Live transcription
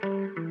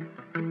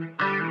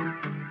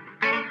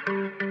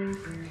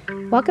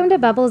Welcome to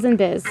Bubbles and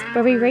Biz,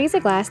 where we raise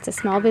a glass to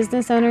small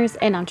business owners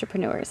and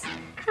entrepreneurs.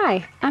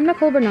 Hi, I'm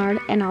Nicole Bernard,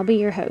 and I'll be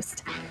your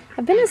host.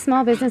 I've been a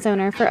small business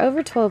owner for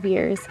over 12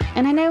 years,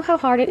 and I know how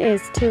hard it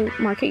is to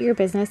market your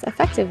business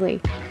effectively.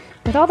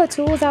 With all the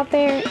tools out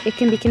there, it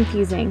can be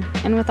confusing,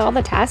 and with all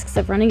the tasks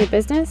of running a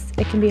business,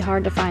 it can be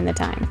hard to find the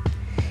time.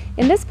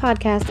 In this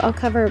podcast, I'll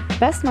cover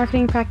best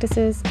marketing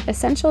practices,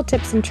 essential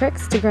tips and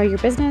tricks to grow your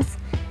business,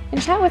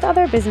 and chat with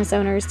other business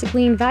owners to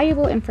glean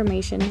valuable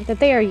information that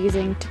they are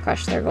using to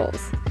crush their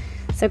goals.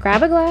 So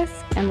grab a glass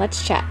and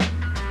let's chat.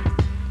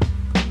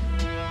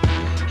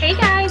 Hey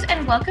guys,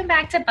 and welcome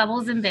back to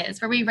Bubbles and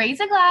Biz, where we raise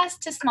a glass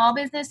to small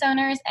business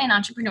owners and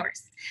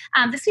entrepreneurs.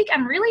 This week,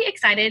 I'm really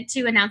excited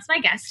to announce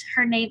my guest.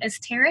 Her name is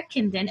Tara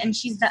Kindon, and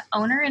she's the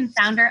owner and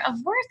founder of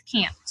Worth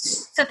Camp.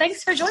 So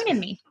thanks for joining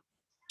me.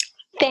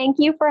 Thank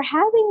you for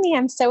having me.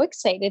 I'm so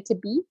excited to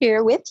be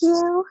here with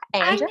you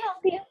and your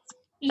audience.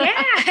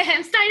 Yeah,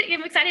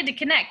 I'm excited to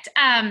connect.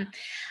 I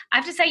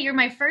have to say you're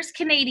my first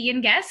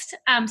Canadian guest,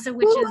 which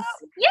woo! Is,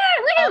 yeah,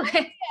 woo!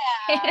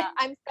 Yeah,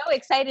 I'm so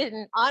excited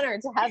and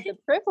honored to have the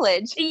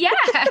privilege. Yeah.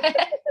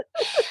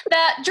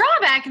 The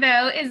drawback,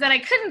 though, is that I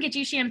couldn't get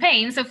you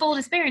champagne, so full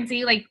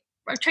transparency,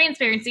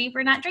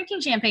 we're not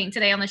drinking champagne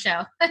today on the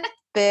show. Boo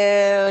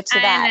to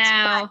that.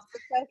 I know.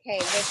 It's okay,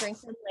 we'll drink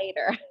some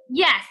later.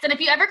 Yes, and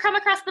if you ever come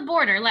across the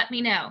border, let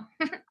me know.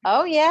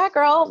 Oh, yeah,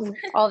 girl,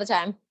 all the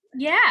time.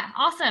 Yeah,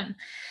 awesome.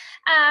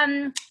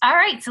 All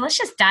right, so let's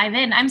just dive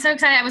in. I'm so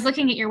excited. I was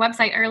looking at your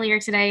website earlier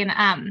today,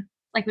 and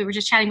like we were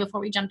just chatting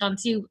before we jumped on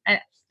too.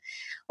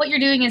 What you're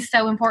doing is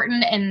so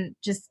important and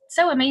just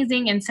so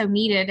amazing and so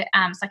needed.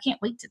 So I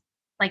can't wait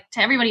to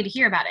everybody to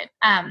hear about it.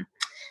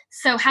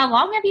 So how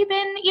long have you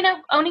been,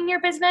 owning your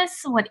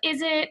business? What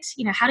is it?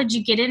 How did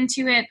you get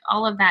into it?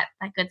 All of that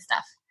good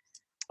stuff.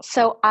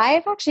 So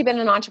I've actually been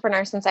an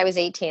entrepreneur since I was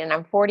 18, and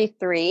I'm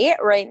 43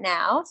 right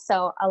now.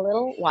 So a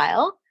little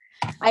while.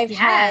 I've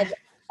had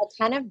a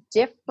ton of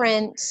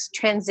different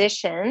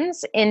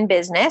transitions in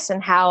business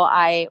and how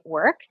I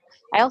work.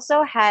 I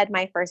also had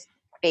my first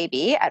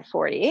baby at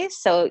 40.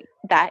 So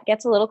that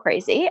gets a little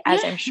crazy,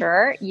 as I'm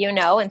sure you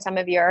know, and some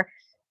of your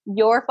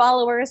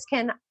followers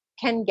can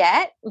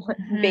get.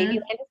 Mm-hmm. Baby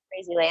land is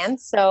crazy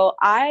land. So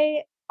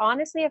I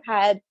honestly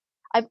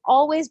I've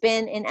always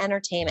been in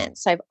entertainment.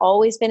 So I've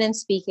always been in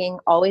speaking,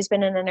 always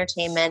been in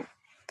entertainment.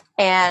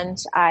 And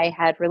I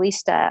had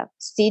released a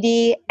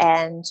CD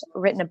and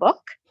written a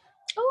book.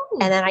 Ooh.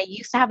 And then I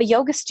used to have a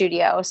yoga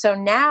studio. So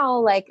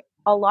now,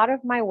 a lot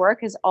of my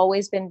work has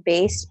always been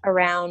based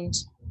around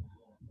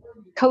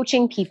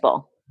coaching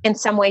people in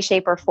some way,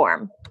 shape, or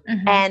form,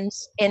 mm-hmm. and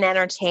in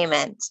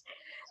entertainment.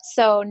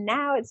 So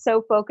now it's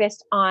so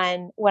focused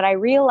on what I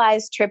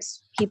realize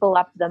trips people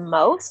up the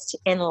most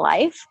in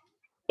life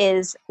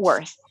is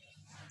worth.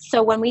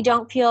 So when we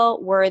don't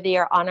feel worthy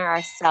or honor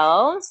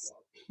ourselves,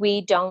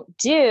 we don't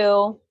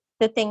do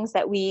the things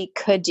that we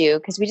could do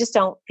because we just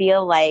don't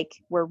feel like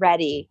we're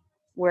ready.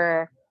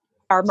 Our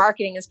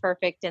marketing is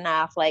perfect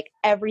enough.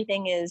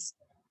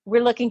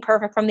 We're looking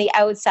perfect from the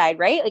outside,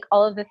 right?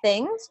 All of the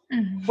things.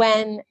 Mm-hmm.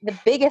 When the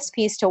biggest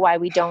piece to why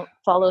we don't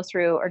follow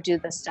through or do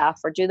the stuff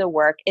or do the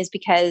work is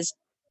because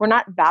we're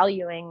not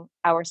valuing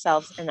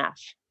ourselves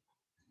enough.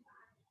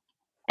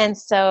 And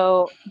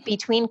so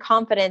between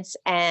confidence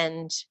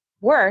and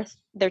worth,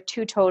 they're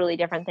two totally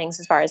different things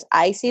as far as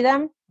I see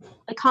them.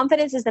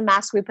 Confidence is the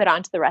mask we put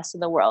onto the rest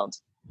of the world.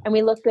 And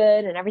we look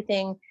good and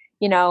everything,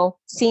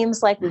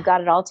 seems like we've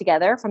got it all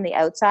together from the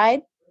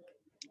outside.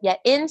 Yet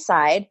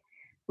inside,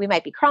 we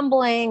might be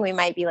crumbling. We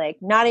might be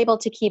not able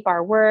to keep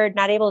our word,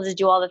 not able to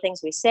do all the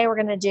things we say we're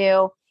going to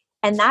do.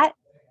 And that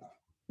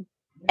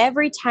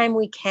every time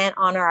we can't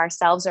honor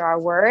ourselves or our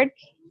word,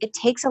 it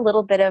takes a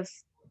little bit of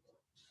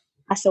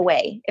us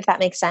away, if that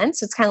makes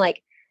sense. It's kind of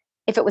like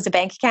if it was a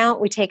bank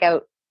account,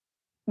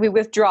 we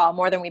withdraw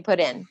more than we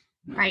put in.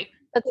 Right.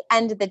 At the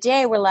end of the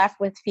day, we're left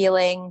with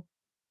feeling,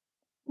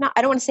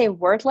 I don't want to say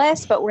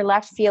worthless, but we're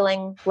left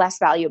feeling less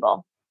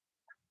valuable.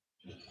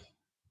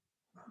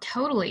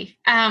 Totally.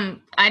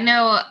 I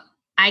know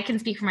I can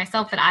speak for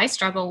myself that I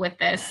struggle with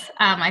this.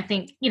 I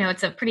think,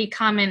 it's a pretty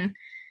common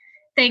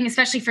thing,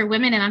 especially for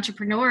women and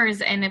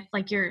entrepreneurs. And if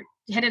you're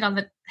hit it on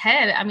the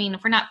head,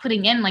 if we're not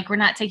putting in, we're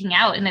not taking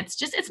out, and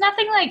it's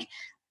nothing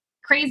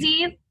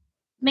crazy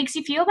makes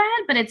you feel bad,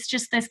 but it's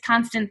just this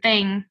constant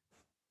thing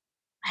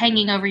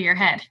hanging over your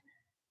head.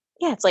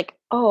 Yeah. It's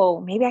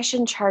oh, maybe I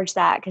shouldn't charge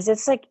that because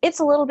it's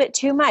a little bit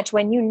too much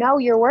when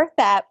you're worth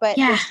that, but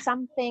there's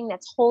something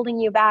that's holding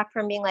you back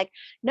from being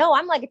no,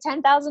 I'm a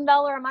 $10,000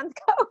 a month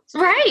coach,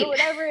 right? Or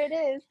whatever it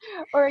is.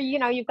 Or,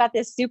 you've got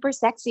this super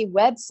sexy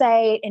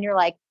website and you're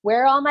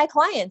where are all my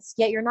clients?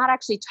 Yet you're not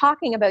actually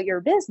talking about your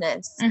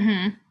business.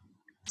 Mm-hmm.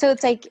 So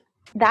it's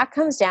that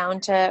comes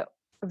down to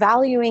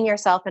valuing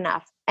yourself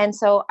enough. And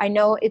so I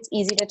know it's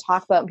easy to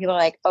talk about and people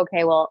are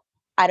okay, well,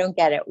 I don't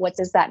get it. What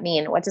does that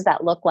mean? What does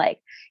that look like?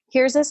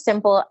 Here's a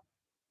simple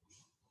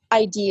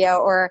idea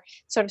or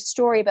sort of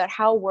story about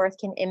how worth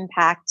can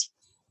impact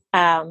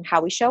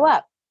how we show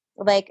up.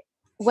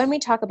 when we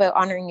talk about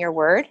honoring your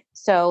word,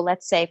 so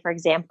let's say, for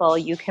example,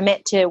 you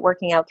commit to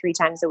working out 3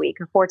 times a week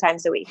or 4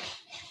 times a week.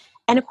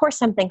 And of course,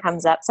 something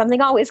comes up.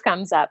 Something always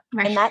comes up.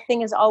 Right. And that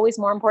thing is always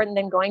more important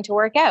than going to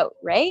work out,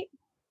 right?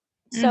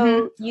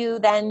 So you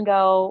then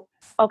go,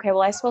 okay,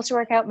 well, I'm supposed to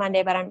work out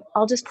Monday, but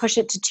I'll just push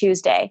it to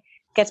Tuesday.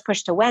 Gets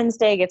pushed to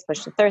Wednesday, gets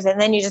pushed to Thursday, and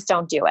then you just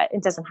don't do it.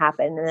 It doesn't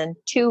happen. And then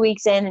 2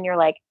 weeks in and you're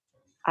like,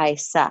 I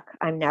suck.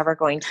 I'm never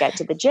going to get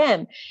to the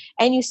gym.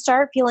 And you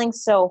start feeling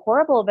so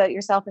horrible about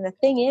yourself. And the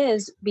thing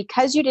is,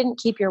 because you didn't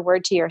keep your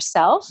word to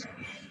yourself,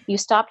 you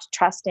stopped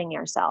trusting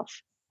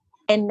yourself.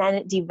 And then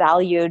it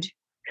devalued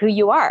who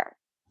you are.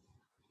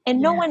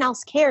 And no one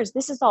else cares.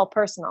 This is all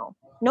personal.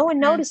 No one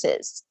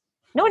notices.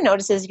 No one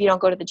notices if you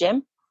don't go to the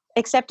gym,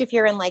 except if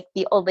you're in like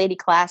the old lady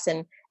class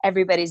and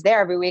everybody's there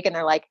every week and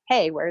they're like,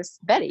 hey, where's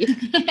Betty?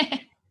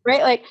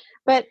 Right? Like,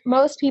 but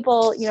most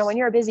people, you know, when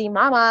you're a busy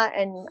mama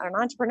and an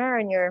entrepreneur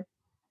and you're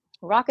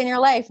rocking your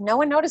life, no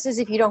one notices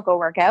if you don't go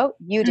work out.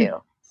 You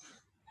do.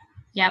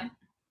 Yep.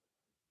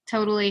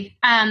 Totally.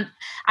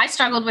 I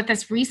struggled with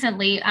this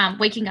recently,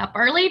 waking up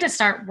early to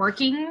start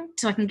working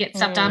so I can get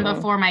stuff done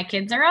before my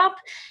kids are up.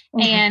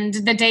 And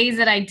the days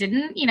that I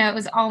didn't, you know, it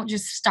was all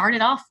just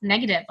started off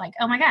negative. Like,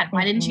 oh my God,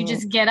 why didn't you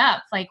just get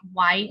up? Like,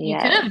 why you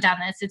could have done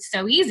this? It's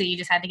so easy. You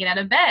just had to get out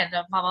of bed,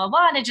 blah, blah,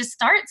 blah. And it just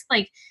starts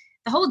like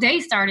the whole day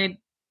started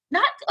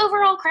not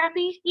overall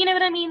crappy. You know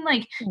what I mean?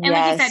 Like, and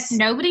like you said,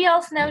 nobody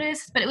else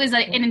noticed, but it was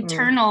like an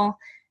internal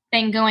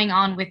thing going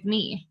on with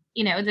me,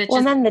 you know, that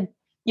then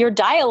your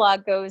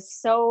dialogue goes,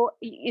 so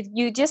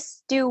you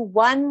just do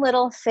one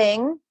little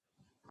thing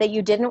that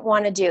you didn't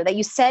want to do, that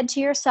you said to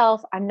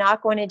yourself, I'm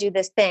not going to do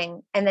this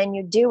thing. And then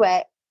you do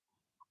it.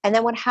 And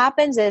then what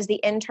happens is the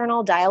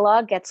internal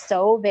dialogue gets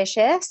so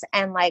vicious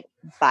and like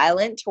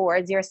violent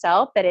towards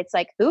yourself that it's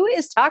like, who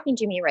is talking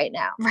to me right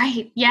now?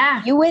 Right.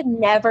 Yeah. You would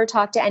never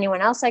talk to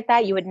anyone else like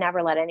that. You would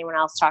never let anyone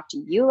else talk to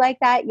you like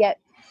that. Yet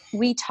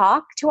we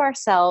talk to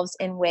ourselves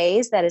in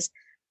ways that is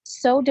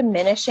so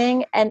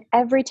diminishing. And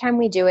every time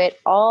we do it,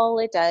 all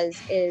it does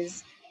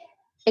is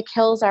it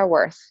kills our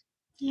worth.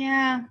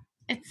 Yeah.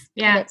 And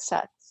it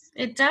sucks.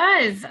 It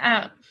does.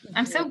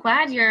 I'm so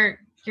glad you're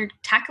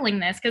tackling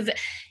this because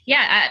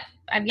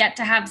I've yet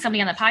to have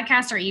somebody on the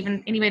podcast or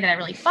even anybody that I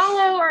really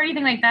follow or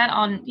anything like that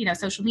on, you know,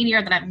 social media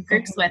or that I'm in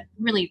groups with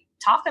really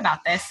talk about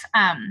this.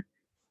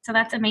 So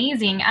that's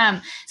amazing.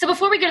 So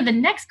before we go to the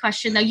next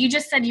question, though, you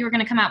just said you were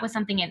going to come out with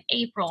something in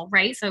April,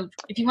 right? So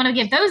if you want to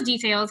give those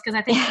details, because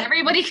I think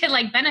everybody could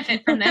like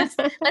benefit from this,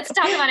 let's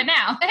talk about it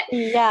now.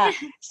 Yeah.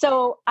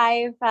 So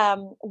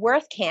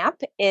Worth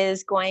Camp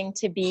is going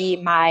to be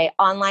my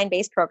online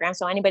based program.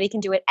 So anybody can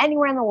do it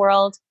anywhere in the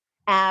world.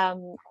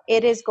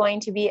 It is going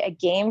to be a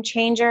game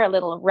changer.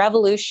 It'll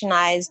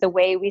revolutionize the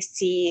way we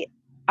see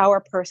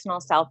our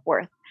personal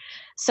self-worth.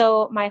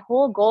 So my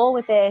whole goal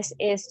with this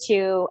is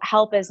to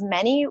help as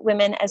many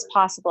women as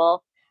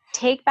possible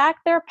take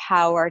back their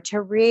power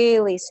to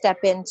really step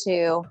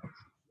into,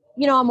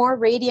 you know, a more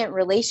radiant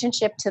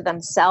relationship to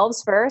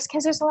themselves first.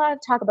 Because there's a lot of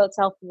talk about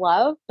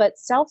self-love, but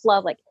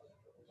self-love, like,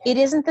 it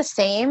isn't the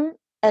same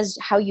as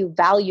how you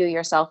value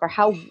yourself or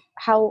how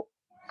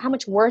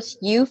much worth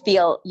you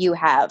feel you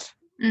have.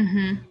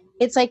 Mm-hmm.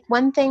 It's like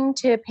one thing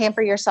to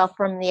pamper yourself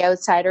from the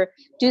outside or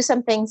do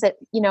some things that,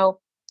 you know,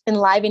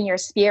 enliven your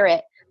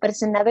spirit. But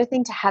it's another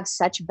thing to have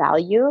such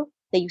value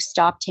that you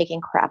stop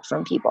taking crap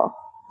from people.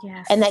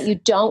 Yes. And that you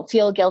don't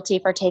feel guilty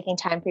for taking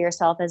time for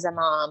yourself as a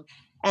mom.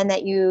 And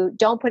that you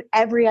don't put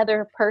every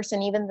other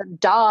person, even the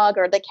dog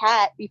or the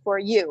cat, before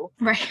you.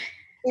 Right.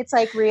 It's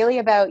like really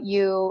about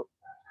you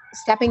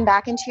stepping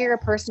back into your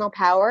personal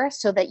power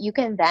so that you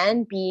can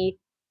then be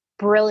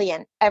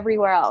brilliant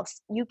everywhere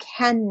else. You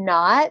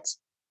cannot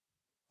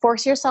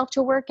force yourself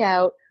to work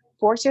out,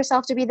 force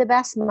yourself to be the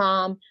best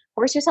mom,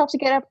 force yourself to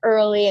get up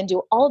early and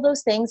do all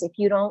those things if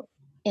you don't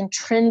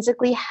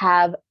intrinsically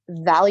have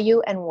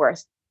value and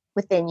worth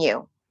within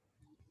you.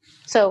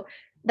 So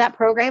that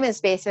program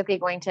is basically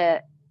going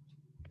to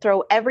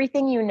throw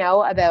everything you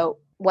know about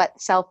what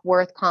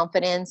self-worth,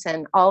 confidence,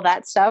 and all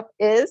that stuff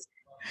is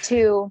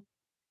to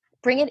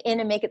bring it in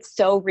and make it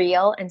so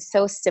real and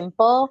so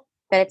simple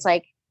that it's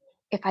like,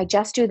 if I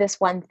just do this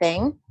one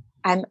thing,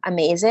 I'm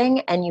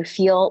amazing. And you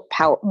feel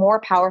more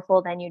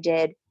powerful than you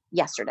did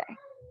yesterday.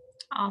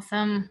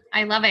 Awesome.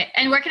 I love it.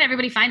 And where can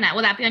everybody find that?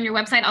 Will that be on your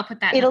website? I'll put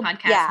that in the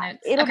podcast notes.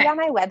 It'll be on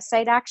my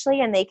website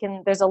actually. And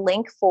there's a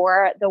link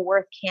for the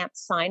Worth Camp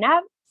sign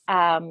up.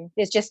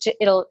 It's just,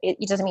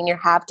 it doesn't mean you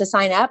have to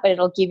sign up, but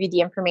it'll give you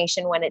the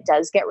information when it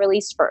does get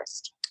released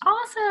first.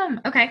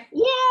 Awesome. Okay.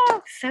 Yeah.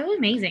 So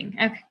amazing.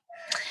 Okay.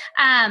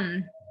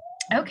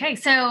 Okay.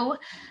 So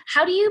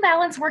how do you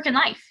balance work and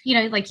life? You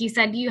know, like you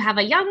said, you have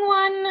a young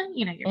one,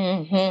 you know,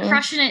 you're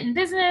crushing it in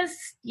business,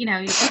 you know,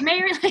 you're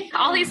married, like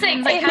all these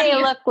things. Like, it may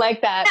look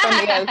like that from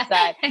the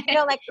outside, you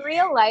know, like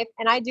real life.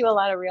 And I do a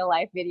lot of real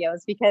life videos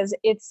because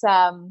it's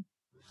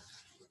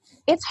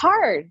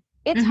hard.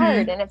 It's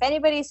hard. And if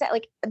anybody said,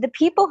 like, the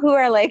people who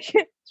are like,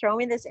 throw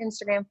me this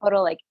Instagram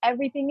photo, like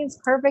everything is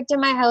perfect in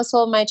my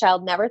household, my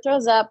child never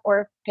throws up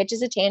or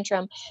pitches a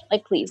tantrum,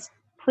 like, please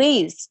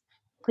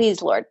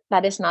Please, Lord,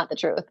 that is not the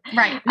truth.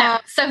 Right. No,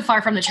 so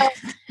far from the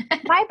truth.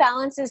 My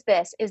balance is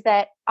this, is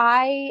that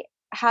I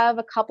have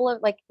a couple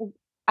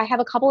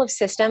of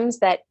systems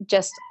that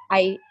just,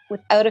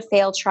 without a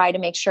fail, try to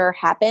make sure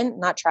happen,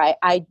 not try,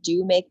 I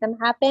do make them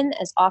happen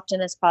as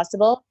often as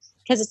possible,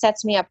 because it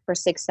sets me up for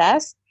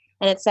success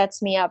and it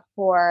sets me up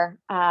for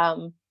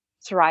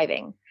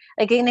thriving.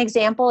 Like an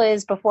example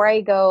is, before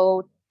I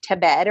go to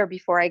bed or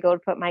before I go to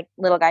put my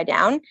little guy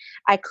down,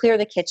 I clear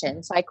the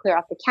kitchen. So I clear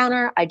off the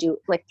counter. I do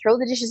like throw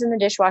the dishes in the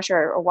dishwasher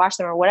or wash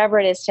them or whatever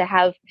it is to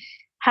have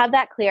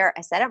that clear.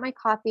 I set up my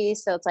coffee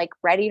so it's like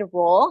ready to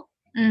roll.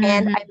 Mm-hmm.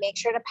 And I make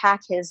sure to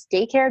pack his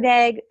daycare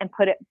bag and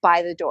put it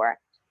by the door.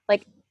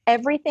 Like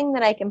everything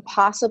that I can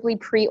possibly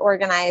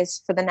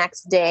pre-organize for the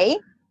next day,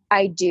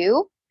 I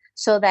do,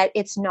 so that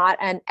it's not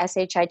an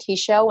SHIT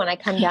show when I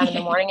come down in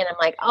the morning and I'm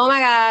like, oh my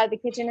God, the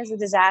kitchen is a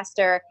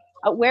disaster.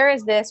 Where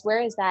is this? Where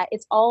is that?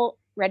 It's all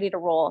ready to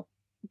roll.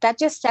 That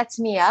just sets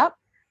me up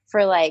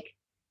for like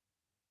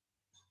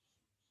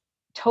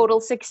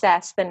total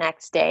success the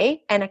next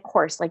day. And of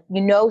course, like,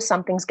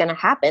 something's going to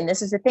happen.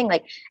 This is the thing,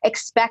 like,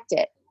 expect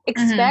it.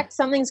 Expect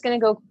something's going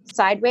to go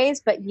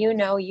sideways, but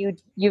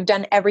you've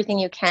done everything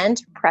you can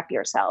to prep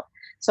yourself.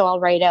 So I'll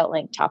write out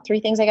like top 3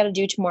 things I got to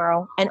do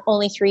tomorrow, and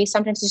only 3.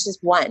 Sometimes it's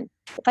just 1.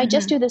 If I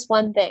just do this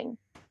one thing,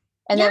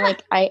 and then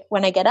like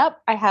when I get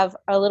up, I have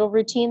a little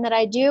routine that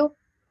I do,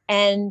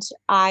 and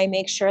I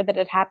make sure that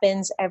it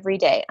happens every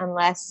day,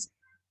 unless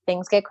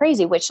things get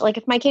crazy, which, like,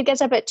 if my kid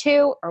gets up at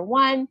 2 or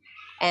 1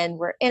 and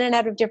we're in and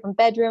out of different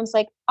bedrooms,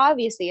 like,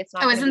 obviously it's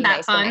not going to be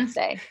nice fun? The next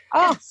day.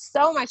 Oh,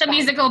 so much The fun.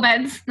 Musical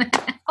beds.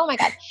 Oh my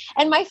God.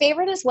 And my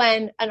favorite is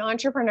when an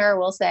entrepreneur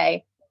will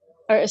say,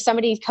 or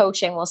somebody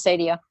coaching will say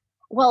to you,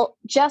 well,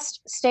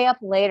 just stay up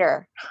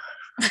later.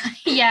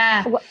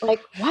 Yeah.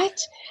 Like, what?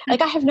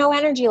 Like, I have no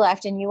energy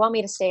left and you want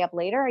me to stay up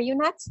later? Are you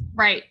nuts?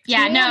 Right.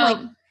 Yeah. No.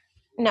 Like,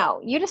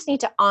 no, you just need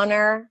to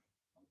honor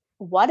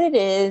what it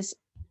is,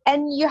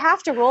 and you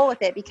have to roll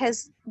with it,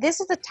 because this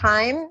is a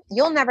time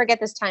you'll never get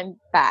this time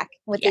back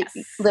with the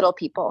little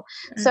people.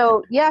 Mm-hmm.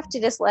 So you have to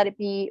just let it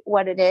be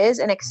what it is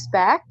and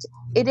expect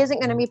it isn't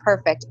going to be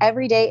perfect.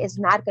 Every day is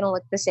not going to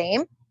look the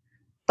same.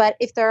 But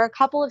if there are a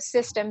couple of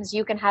systems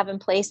you can have in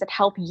place that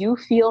help you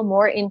feel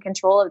more in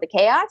control of the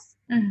chaos,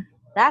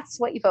 that's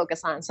what you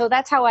focus on. So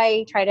that's how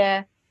I try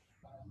to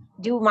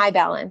do my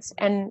balance.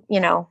 And,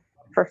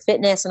 for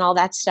fitness and all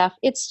that stuff,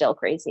 it's still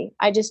crazy.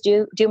 I just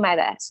do my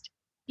best.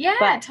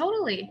 Yeah,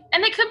 totally.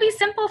 And it could be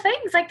simple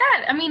things like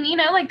that. I mean,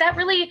 like that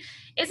really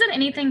isn't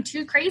anything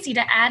too crazy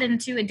to add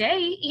into a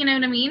day. You know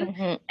what I mean?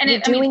 Mm-hmm. And you're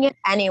doing it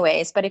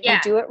anyways, but if you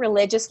do it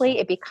religiously,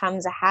 it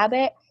becomes a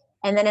habit.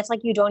 And then it's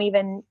like, you don't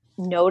even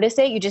notice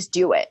it. You just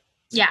do it.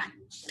 Yeah,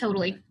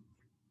 totally.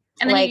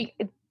 And then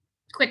you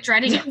quit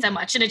dreading it so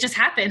much and it just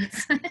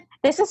happens.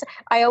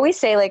 I always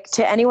say, like,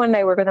 to anyone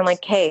I work with, I'm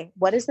like, hey,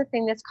 what is the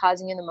thing that's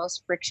causing you the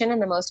most friction and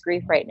the most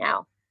grief right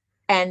now?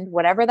 And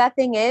whatever that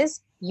thing is,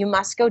 you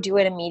must go do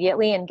it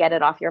immediately and get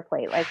it off your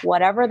plate. Like,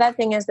 whatever that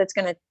thing is that's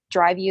going to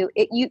drive you,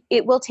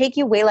 it will take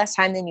you way less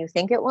time than you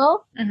think it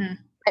will. Mm-hmm.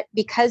 But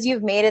because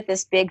you've made it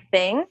this big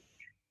thing,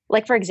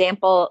 like, for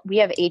example, we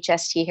have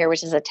HST here,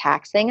 which is a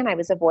tax thing. And I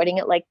was avoiding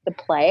it like the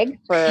plague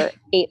for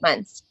 8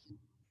 months.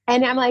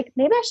 And I'm like,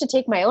 maybe I should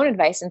take my own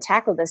advice and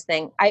tackle this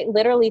thing. I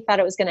literally thought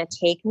it was going to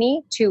take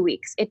me 2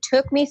 weeks. It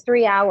took me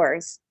 3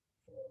 hours.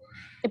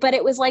 But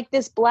it was like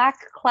this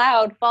black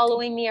cloud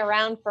following me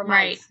around for months.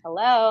 Right.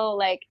 Hello,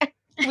 like,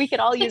 we could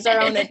all use our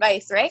own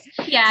advice, right?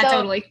 Yeah, so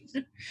totally.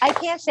 I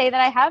can't say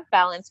that I have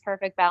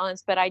perfect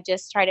balance, but I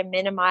just try to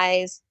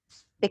minimize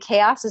the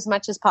chaos as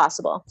much as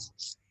possible.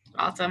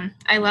 Awesome.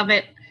 I love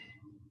it.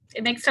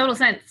 It makes total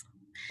sense.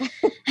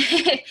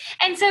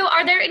 And so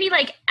are there any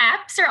like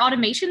apps or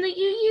automation that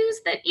you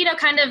use that,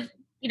 kind of,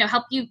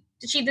 help you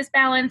achieve this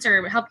balance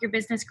or help your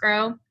business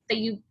grow that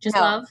you just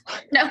love?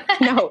 No,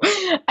 no,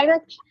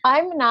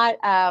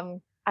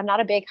 I'm not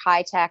a big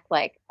high tech,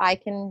 like, I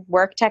can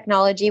work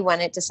technology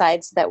when it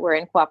decides that we're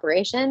in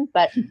cooperation,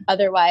 but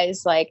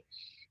otherwise, like,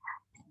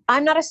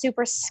 I'm not a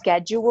super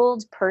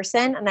scheduled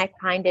person, and I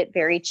find it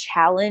very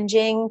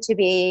challenging to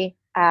be,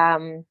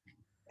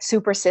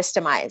 super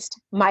systemized.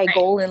 My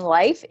goal in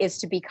life is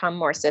to become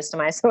more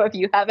systemized. So if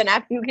you have an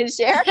app you can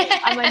share,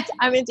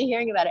 I'm into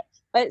hearing about it.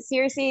 But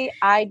seriously,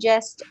 I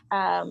just,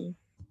 I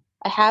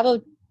have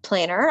a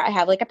planner. I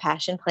have like a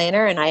passion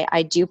planner, and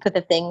I do put the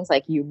things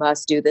like, you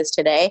must do this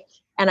today.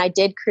 And I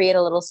did create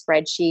a little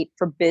spreadsheet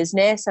for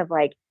business of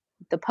like,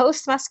 the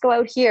post must go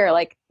out here,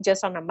 like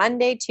just on a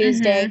Monday,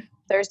 Tuesday,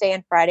 Thursday,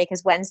 and Friday,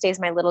 because Wednesdays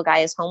my little guy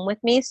is home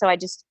with me. So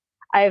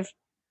I've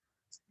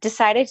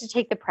decided to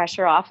take the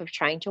pressure off of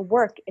trying to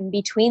work in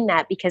between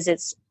that, because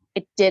it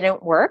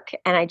didn't work.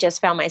 And I just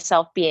found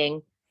myself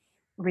being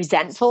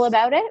resentful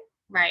about it.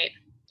 Right.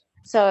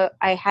 So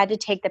I had to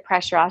take the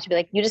pressure off to be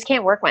like, you just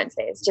can't work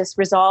Wednesdays. Just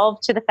resolve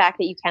to the fact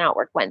that you cannot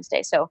work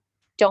Wednesday. So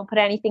don't put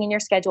anything in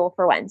your schedule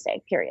for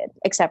Wednesday, period,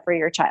 except for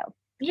your child.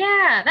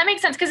 Yeah, that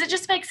makes sense because it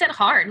just makes it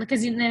hard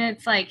because then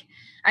it's like,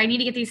 I need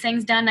to get these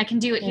things done. I can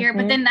do it here.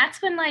 But then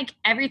that's when like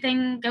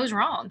everything goes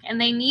wrong and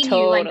they need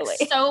you like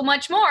so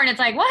much more. And it's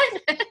like,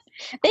 what?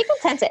 They can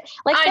sense it.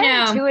 Like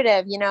they're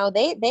intuitive, you know,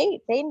 they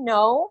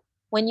know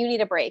when you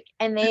need a break,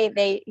 and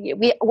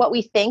what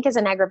we think is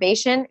an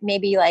aggravation,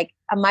 maybe like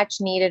a much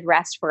needed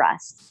rest for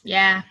us.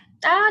 Yeah.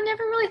 I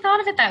never really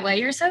thought of it that way.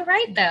 You're so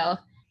right though.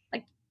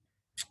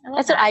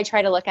 That's what I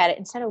try to look at it.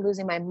 Instead of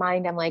losing my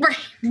mind, I'm like,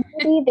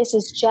 maybe this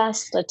is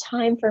just a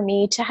time for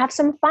me to have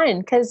some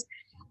fun. Because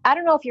I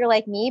don't know if you're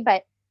like me,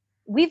 but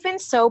we've been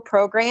so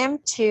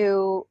programmed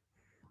to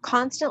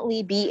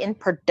constantly be in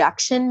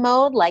production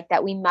mode, like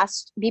that we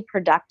must be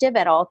productive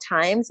at all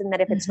times. And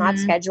that if it's not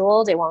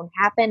scheduled, it won't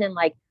happen. And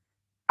like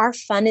our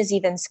fun is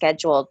even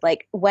scheduled.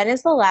 Like, when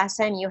is the last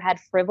time you had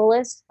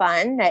frivolous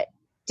fun that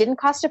didn't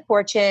cost a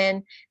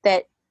fortune,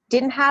 that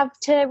didn't have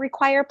to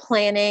require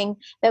planning,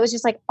 that was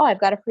just like, oh, I've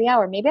got a free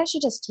hour. Maybe I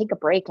should just take a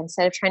break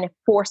instead of trying to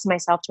force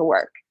myself to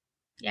work.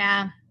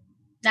 Yeah.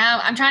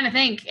 Now I'm trying to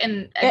think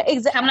and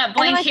coming up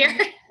blank like, here.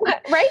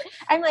 Right?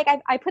 I'm like,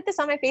 I put this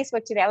on my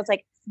Facebook today. I was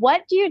like,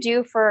 what do you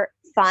do for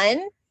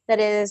fun that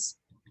is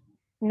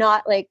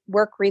not like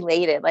work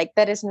related, like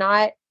that is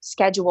not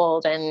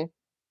scheduled and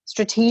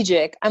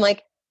strategic? I'm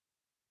like,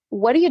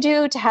 what do you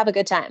do to have a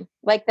good time?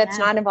 Like that's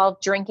not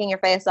involved drinking your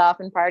face off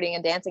and partying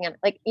and dancing and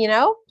like, you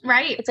know,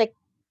 right. It's like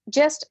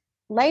just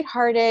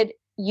lighthearted,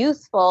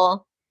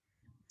 youthful,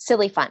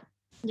 silly fun.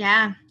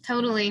 Yeah,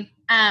 totally.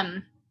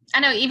 I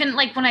know even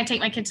like when I take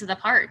my kids to the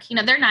park, you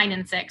know, they're 9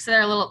 and 6, so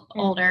they're a little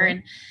older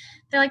and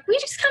they're like, we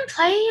just come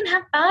play and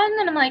have fun.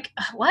 And I'm like,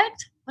 what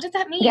does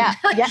that mean? Yeah.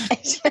 Yeah.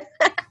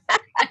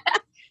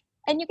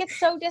 And you get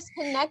so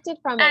disconnected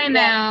from it. I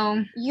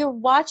know. You're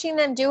watching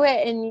them do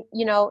it and,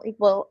 you know,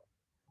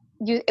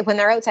 when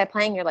they're outside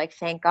playing, you're like,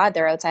 thank God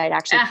they're outside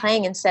actually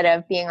playing instead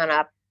of being on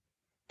a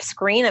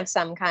screen of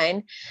some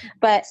kind.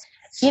 But,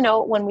 you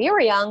know, when we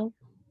were young,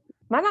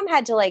 my mom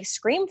had to like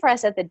scream for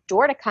us at the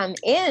door to come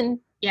in.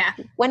 Yeah.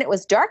 When it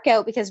was dark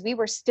out because we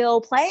were still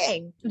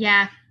playing.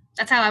 Yeah.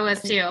 That's how I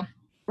was too.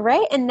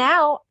 Right. And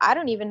now I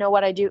don't even know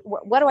what I do.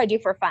 What do I do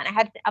for fun?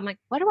 I'm like,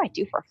 what do I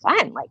do for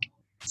fun? Like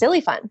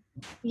silly fun.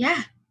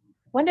 Yeah.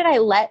 When did I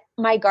let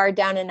my guard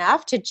down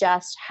enough to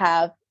just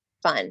have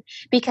fun?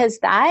 Because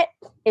that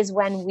is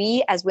when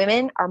we as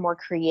women are more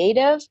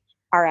creative.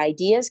 Our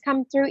ideas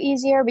come through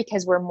easier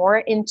because we're more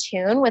in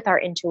tune with our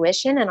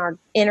intuition and our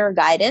inner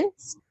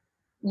guidance.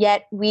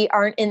 Yet we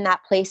aren't in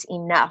that place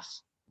enough.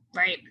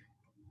 Right.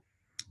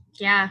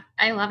 Yeah,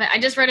 I love it. I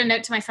just wrote a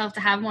note to myself to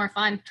have more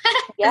fun.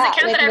 Yeah, does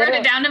it count that I wrote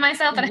it down to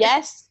myself?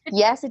 Yes,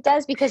 yes, it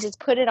does, because it's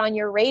put it on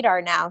your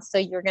radar now. So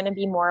you're going to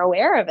be more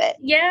aware of it.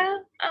 Yeah.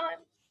 Oh,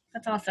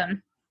 that's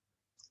awesome.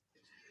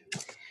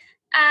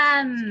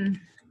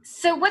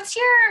 So what's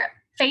your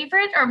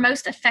favorite or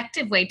most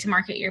effective way to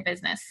market your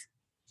business?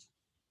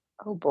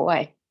 Oh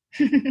boy.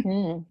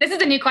 This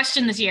is a new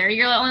question this year.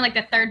 You're only like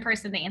the third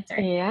person to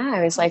answer. Yeah.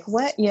 I was like,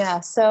 what?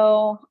 Yeah.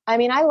 So, I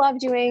mean, I love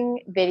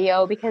doing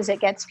video because it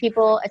gets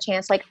people a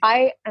chance. Like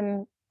I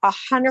am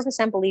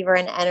 100% believer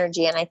in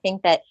energy. And I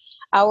think that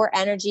our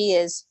energy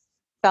is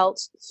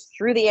felt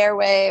through the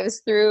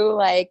airwaves, through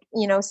like,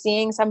 you know,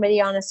 seeing somebody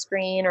on a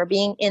screen or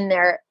being in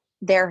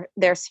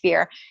their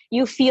sphere.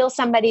 You feel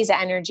somebody's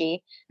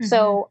energy.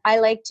 So I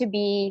like to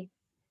be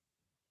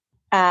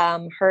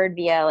heard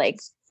via like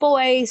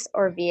voice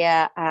or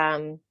via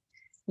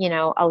you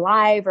know, a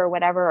live or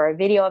whatever, or a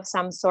video of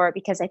some sort,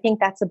 because I think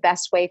that's the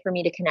best way for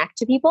me to connect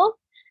to people.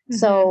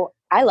 So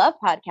I love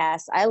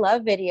podcasts. I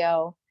love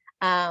video.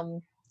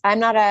 I'm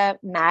not a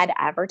mad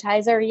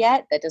advertiser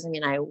yet. That doesn't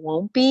mean I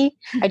won't be.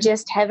 I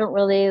just haven't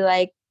really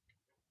like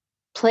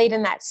played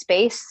in that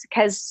space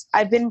because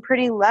I've been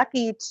pretty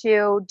lucky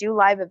to do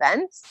live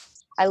events.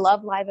 I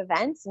love live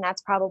events, and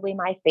that's probably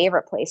my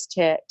favorite place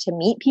to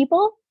meet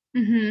people.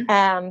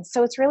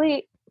 So it's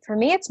really, for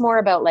me, it's more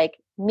about like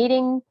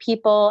meeting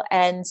people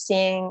and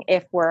seeing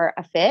if we're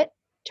a fit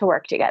to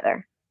work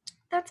together.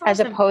 That's awesome. As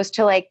opposed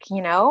to like,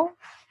 you know,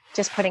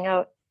 just putting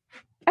out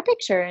a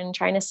picture and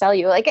trying to sell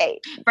you. Like, hey,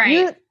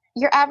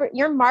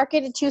 you're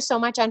marketed to so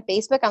much on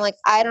Facebook. I'm like,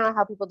 I don't know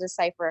how people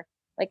decipher.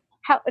 Like,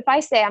 how if I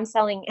say I'm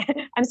selling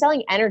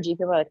energy,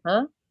 people are like,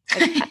 huh?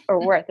 Like,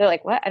 or worth? They're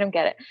like, what? I don't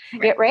get it.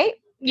 Yeah, right?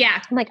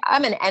 Yeah. I'm like,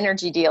 I'm an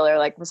energy dealer.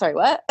 Like, sorry,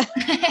 what?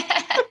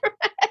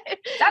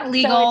 Is that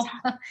legal?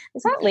 So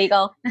it's not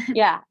legal.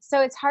 Yeah.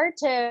 So it's hard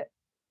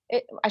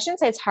I shouldn't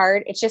say it's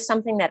hard. It's just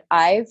something that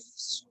I've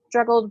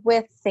struggled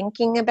with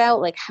thinking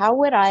about. Like, how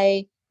would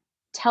I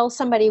tell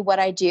somebody what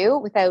I do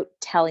without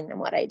telling them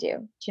what I do?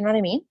 Do you know what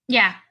I mean?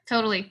 Yeah,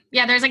 totally.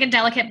 Yeah. There's like a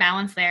delicate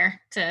balance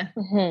there to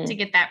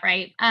get that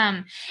right.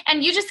 And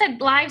you just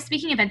said live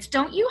speaking events.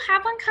 Don't you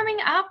have one coming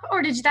up,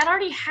 or did that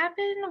already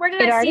happen? Where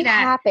did I see that? It already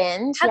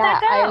happened. How'd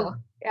that go?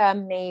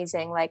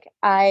 Amazing. Like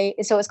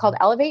so it's called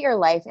Elevate Your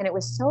Life, and it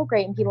was so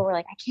great. And people were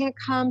like, I can't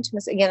come to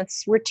this again.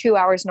 We're 2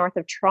 hours north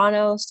of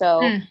Toronto.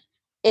 So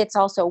it's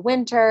also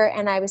winter.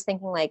 And I was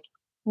thinking like,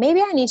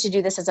 maybe I need to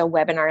do this as a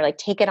webinar, like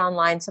take it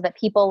online so that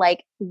people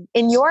like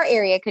in your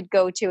area could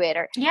go to it,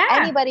 or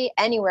anybody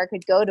anywhere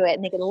could go to it,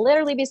 and they could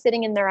literally be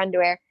sitting in their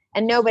underwear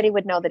and nobody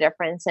would know the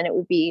difference, and it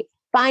would be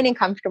fine and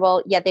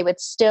comfortable, yet they would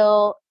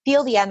still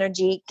feel the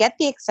energy, get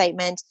the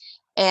excitement.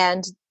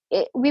 And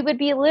we would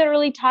be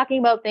literally talking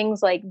about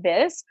things like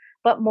this,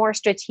 but more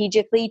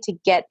strategically to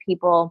get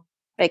people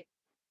like,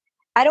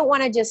 I don't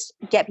want to just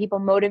get people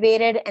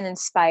motivated and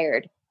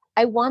inspired.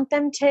 I want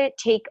them to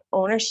take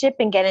ownership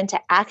and get into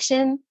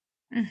action,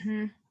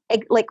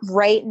 like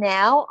right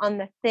now, on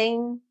the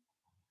thing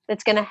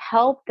that's going to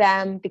help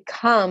them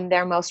become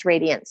their most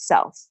radiant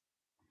self.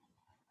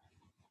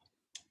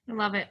 I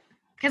love it.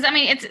 Because, I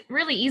mean, it's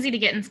really easy to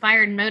get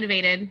inspired and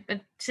motivated,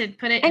 but to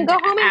put it and into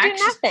go home and action,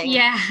 do nothing.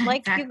 Yeah,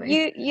 like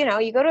exactly. you know,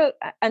 you go to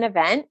an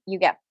event, you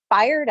get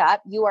fired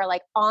up, you are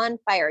like on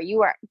fire,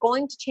 you are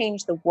going to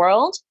change the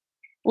world.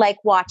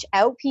 Like, watch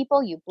out,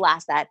 people. You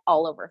blast that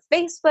all over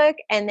Facebook,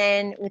 and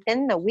then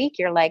within the week,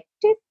 you're like,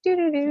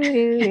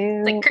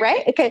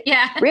 right? Okay.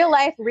 Yeah. Real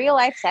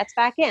life sets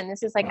back in.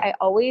 This is like, I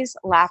always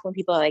laugh when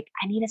people are like,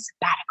 I need a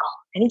sabbatical.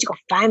 I need to go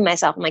find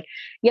myself. I'm like,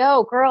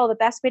 yo, girl, the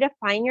best way to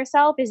find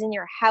yourself is in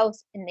your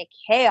house in the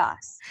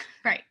chaos.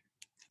 Right.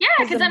 Yeah,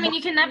 because I mean,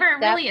 you can never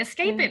really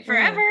escape it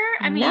forever.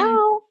 I mean,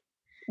 no,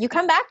 you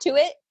come back to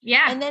it.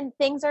 Yeah. And then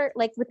things are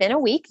like, within a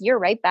week, you're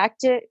right back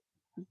to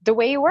the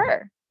way you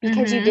were.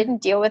 Because you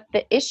didn't deal with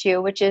the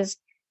issue, which is,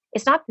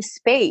 it's not the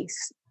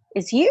space,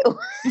 it's you.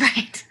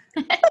 Right.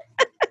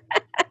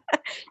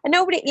 And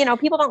nobody, you know,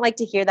 people don't like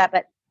to hear that,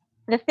 but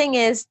the thing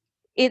is,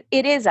 it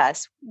is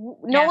us.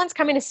 No one's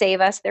coming to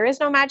save us. There is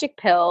no magic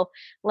pill.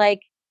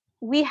 Like,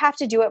 we have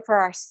to do it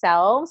for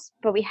ourselves,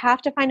 but we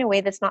have to find a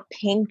way that's not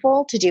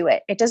painful to do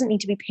it. It doesn't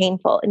need to be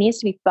painful. It needs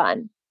to be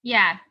fun.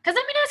 Yeah. Because,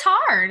 I mean, it's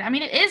hard. I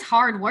mean, it is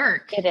hard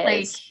work. It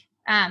is.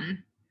 Like,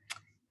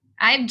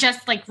 I've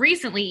just like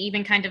recently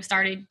even kind of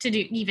started to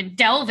even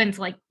delve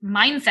into like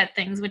mindset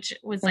things, which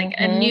was like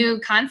a new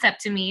concept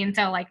to me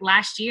until like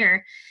last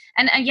year.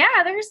 And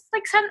there's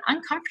like some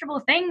uncomfortable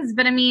things,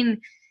 but I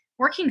mean,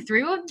 working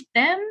through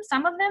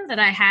some of them that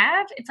I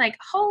have, it's like,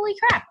 holy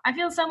crap, I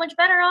feel so much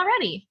better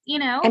already, you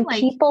know? And like,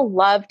 people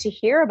love to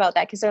hear about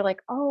that because they're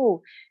like,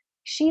 oh,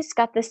 she's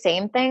got the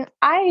same thing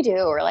I do,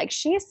 or like,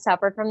 she's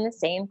suffered from the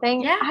same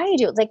thing I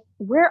do. It's like,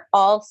 we're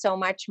all so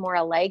much more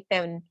alike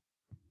than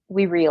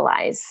we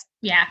realize.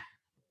 Yeah,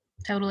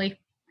 totally.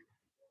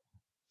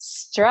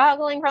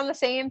 Struggling from the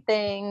same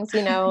things,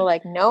 you know,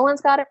 like no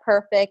one's got it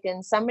perfect,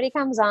 and somebody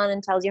comes on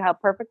and tells you how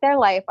perfect their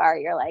life are.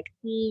 You're like,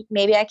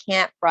 maybe I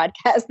can't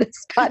broadcast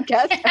this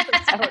podcast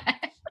episode.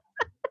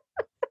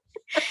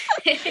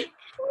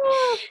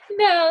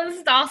 No,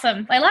 this is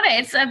awesome. I love it.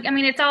 It's, I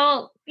mean, it's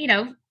all, you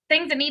know,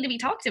 things that need to be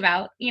talked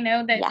about, you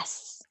know, that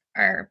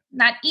are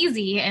not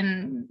easy,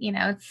 and, you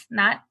know, it's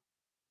not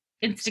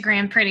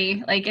Instagram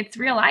pretty, like it's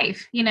real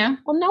life, you know?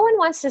 Well, no one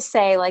wants to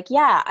say like,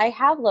 yeah, I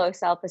have low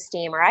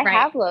self-esteem, or I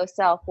have low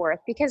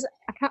self-worth, because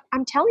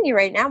I'm telling you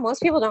right now,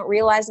 most people don't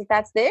realize that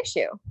that's the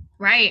issue.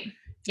 Right.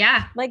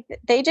 Yeah. Like,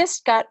 they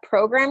just got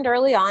programmed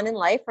early on in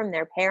life from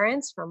their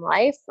parents, from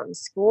life, from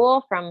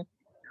school, from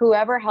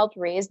whoever helped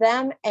raise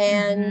them.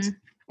 And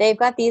they've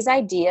got these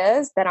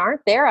ideas that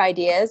aren't their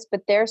ideas,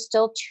 but they're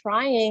still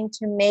trying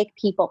to make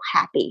people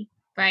happy.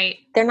 Right.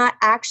 They're not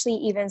actually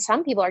even,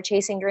 some people are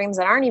chasing dreams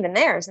that aren't even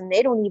theirs, and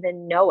they don't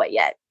even know it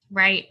yet.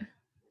 Right.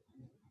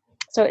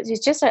 So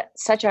it's just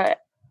such a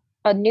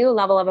new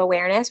level of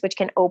awareness, which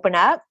can open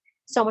up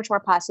so much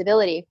more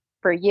possibility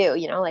for you.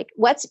 You know, like,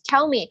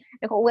 tell me,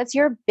 Nicole, what's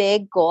your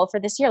big goal for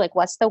this year? Like,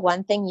 what's the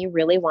one thing you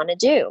really want to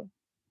do?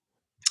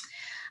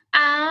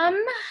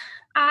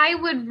 I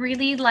would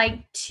really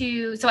like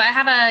to, so I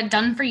have a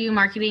done for you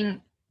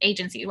marketing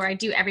agency where I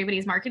do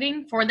everybody's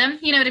marketing for them.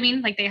 You know what I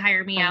mean? Like, they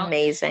hire me out.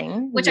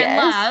 Amazing. Which I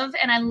love.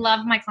 And I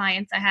love my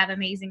clients. I have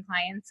amazing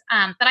clients.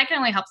 But I can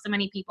only help so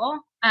many people.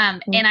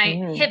 And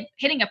I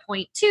hitting a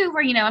point too,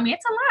 where, you know, I mean,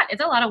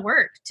 it's a lot of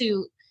work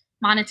to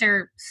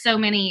monitor so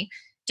many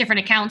different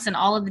accounts and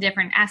all of the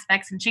different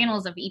aspects and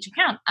channels of each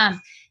account.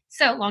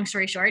 So long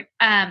story short,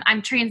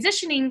 I'm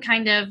transitioning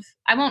kind of,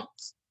 I won't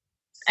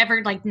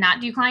ever like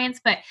not do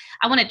clients, but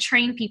I want to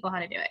train people how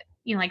to do it.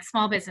 You know, like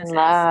small businesses,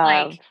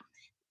 like,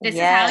 this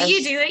is how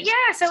you do it.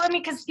 Yeah. So, I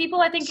mean, because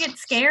people, I think, get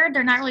scared.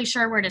 They're not really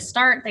sure where to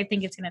start. They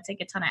think it's going to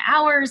take a ton of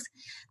hours.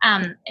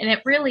 And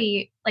it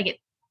really, like, it,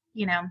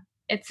 you know,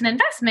 it's an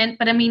investment,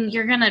 but I mean,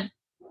 you're going to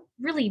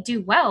really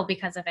do well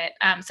because of it.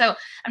 So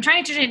I'm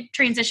trying to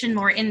transition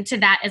more into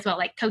that as well,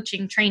 like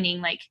coaching,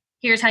 training, like,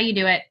 here's how you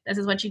do it. This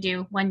is what you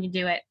do when you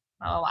do it,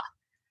 blah, blah, blah.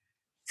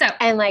 So,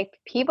 and like,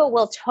 people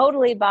will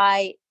totally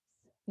buy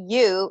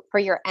you for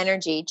your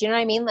energy. Do you know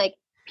what I mean? Like,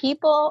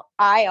 people,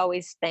 I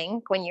always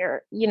think when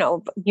you're, you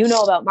know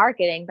about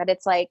marketing, but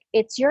it's like,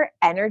 it's your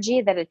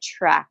energy that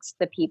attracts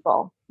the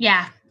people.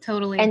 Yeah,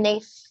 totally. And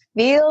they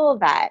feel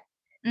that.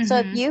 So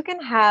if you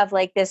can have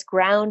like this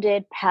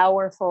grounded,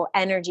 powerful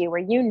energy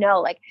where, you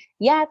know, like,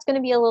 yeah, it's going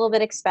to be a little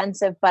bit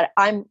expensive, but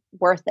I'm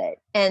worth it.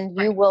 And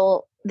you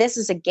will, this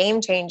is a game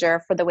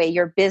changer for the way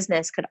your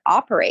business could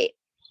operate.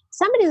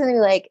 Somebody's going to be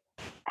like,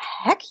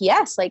 heck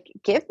yes, like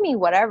give me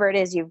whatever it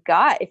is you've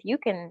got. If you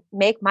can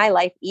make my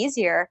life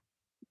easier,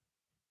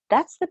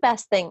 that's the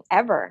best thing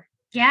ever.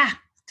 Yeah,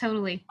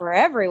 totally. For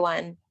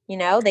everyone,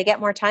 they get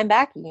more time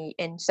back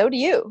and so do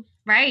you.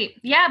 Right.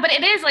 Yeah. But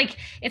it is like,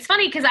 it's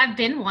funny because I've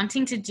been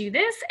wanting to do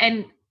this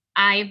and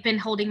I've been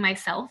holding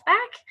myself back.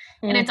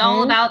 And it's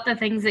all about the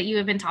things that you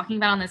have been talking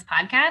about on this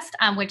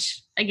podcast,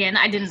 which again,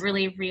 I didn't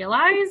really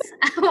realize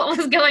what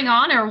was going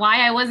on or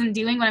why I wasn't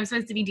doing what I'm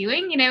supposed to be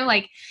doing.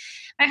 Like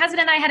my husband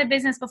and I had a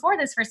business before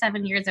this for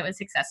 7 years that was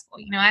successful.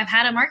 I've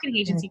had a marketing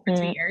agency for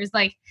 3 years.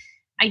 Like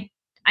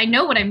I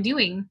know what I'm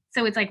doing.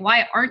 So it's like,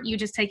 why aren't you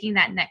just taking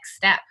that next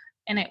step?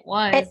 And it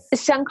was.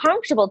 It's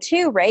uncomfortable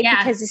too, right?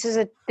 Yeah. Because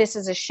this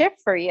is a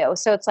shift for you.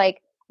 So it's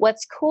like,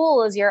 what's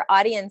cool is your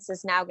audience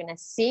is now going to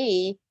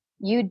see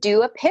you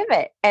do a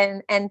pivot,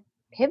 and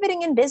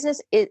pivoting in business,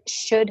 it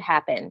should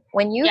happen.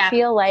 When you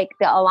feel like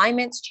the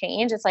alignments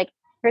change, it's like,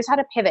 here's how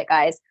to pivot,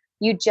 guys.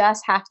 You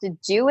just have to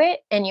do it,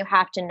 and you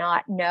have to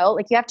not know.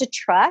 Like, you have to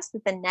trust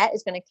that the net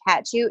is going to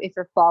catch you if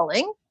you're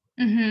falling.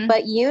 Mm-hmm.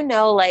 But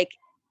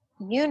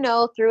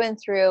through and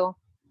through,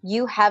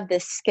 you have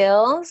the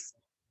skills,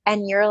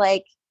 and you're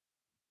like,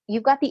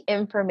 you've got the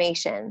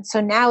information.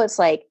 So now it's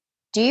like,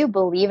 do you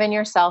believe in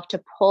yourself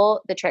to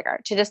pull the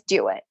trigger, to just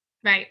do it?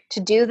 Right. To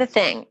do the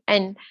thing.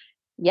 And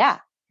yeah,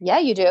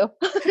 you do.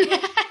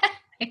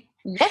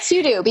 Yes,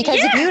 you do. Because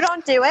if you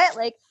don't do it,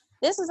 like,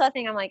 this is the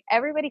thing. I'm like,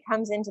 everybody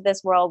comes into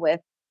this world with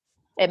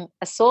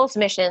a soul's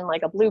mission,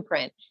 like a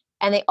blueprint.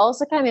 And they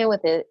also come in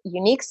with a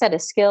unique set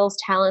of skills,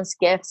 talents,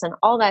 gifts, and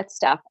all that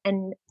stuff.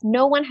 And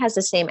no one has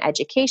the same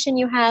education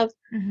you have,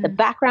 the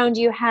background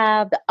you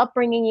have, the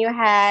upbringing you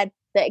had,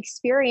 the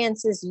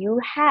experiences you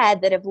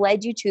had that have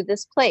led you to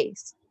this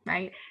place.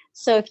 Right.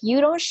 So if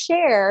you don't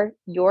share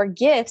your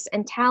gifts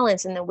and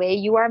talents in the way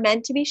you are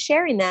meant to be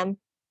sharing them,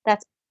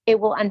 it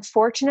will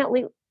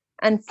unfortunately,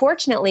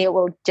 it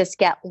will just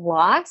get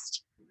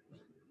lost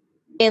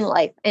in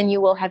life, and you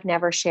will have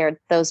never shared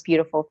those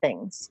beautiful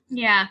things.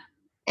 Yeah.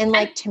 And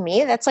to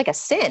me, that's like a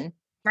sin.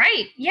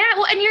 Right. Yeah.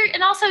 Well,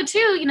 and also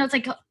too, it's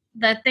like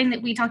the thing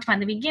that we talked about in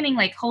the beginning,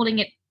 like holding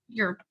it,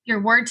 your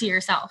word to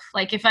yourself.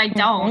 Like if I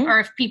don't, or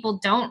if people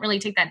don't really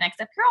take that next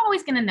step, you're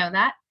always going to know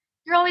that.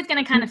 You're always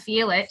going to kind of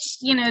feel it.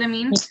 You know what I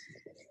mean?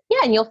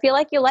 Yeah. And you'll feel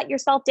like you let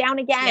yourself down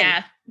again.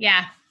 Yeah.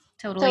 Yeah.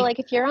 Totally. So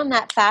if you're on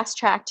that fast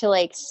track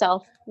to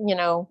self,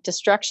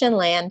 destruction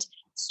land,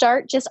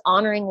 start just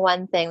honoring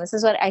one thing. This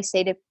is what I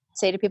say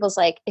to people is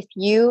like, if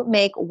you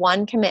make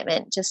one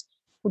commitment, just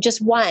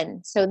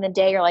one. So in the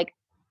day you're like,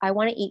 I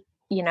want to eat,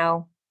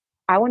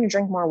 I want to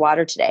drink more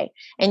water today.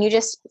 And you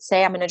just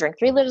say, I'm going to drink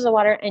 3 liters of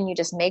water. And you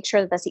just make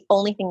sure that that's the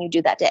only thing you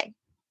do that day.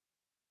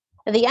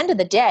 At the end of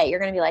the day, you're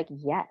going to be like,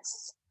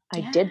 yes,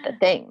 I did the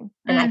thing.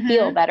 And I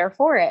feel better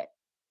for it.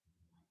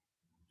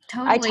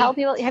 Totally. I tell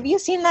people, have you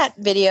seen that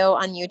video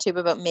on YouTube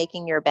about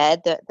making your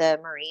bed? The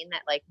Marine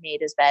that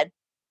made his bed?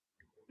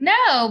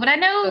 No, but I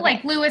know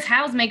Lewis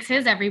Howes makes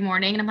his every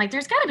morning, and I'm like,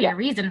 there's got to be a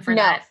reason for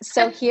that.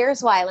 So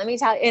here's why. Let me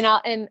tell you,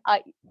 and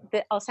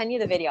I'll send you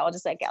the video.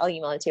 I'll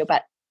email it to you.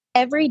 But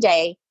every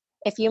day,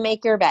 if you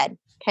make your bed,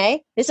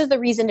 okay, this is the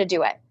reason to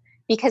do it,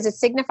 because it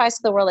signifies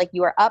to the world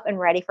you are up and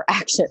ready for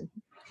action.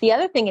 The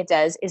other thing it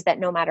does is that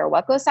no matter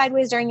what goes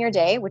sideways during your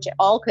day, which it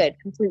all could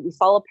completely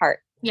fall apart.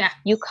 Yeah.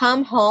 You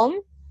come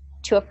home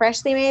to a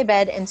freshly made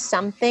bed and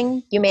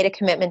something you made a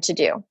commitment to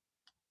do.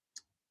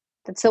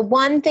 That's the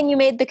one thing you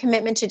made the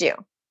commitment to do.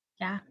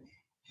 Yeah.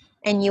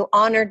 And you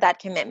honored that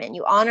commitment.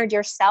 You honored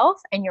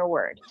yourself and your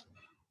word.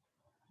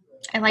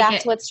 I like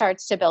That's what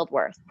starts to build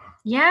worth.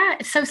 Yeah.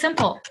 It's so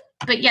simple,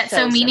 but yet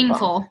so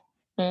meaningful.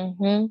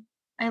 Mm-hmm.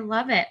 I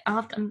love it. I'll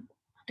have to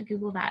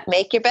Google that.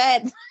 Make your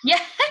bed. Yeah.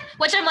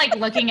 Which I'm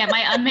looking at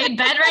my unmade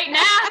bed right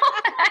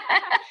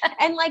now.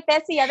 And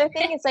that's the other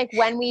thing. It's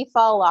when we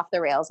fall off the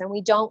rails and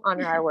we don't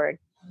honor our word,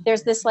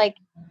 there's this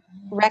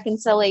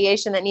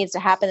reconciliation that needs to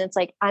happen. It's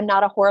I'm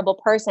not a horrible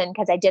person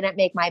because I didn't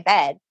make my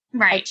bed.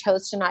 Right. I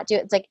chose to not do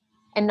it. It's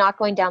and not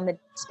going down the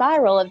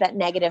spiral of that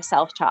negative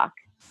self-talk.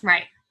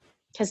 Right.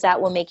 Because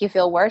that will make you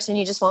feel worse and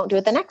you just won't do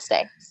it the next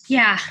day.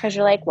 Yeah. Because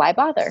you're why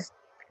bother?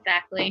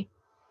 Exactly.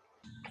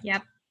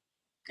 Yep.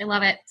 I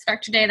love it.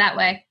 Start your day that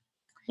way.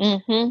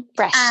 Mm-hmm.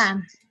 Fresh.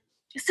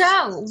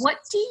 So what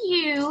do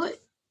you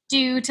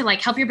do to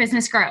help your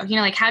business grow?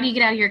 How do you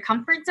get out of your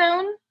comfort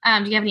zone?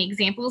 Do you have any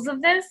examples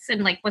of this?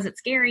 And was it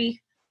scary?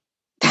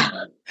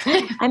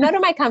 I'm out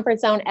of my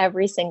comfort zone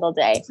every single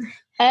day.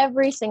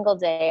 Every single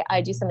day I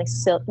do something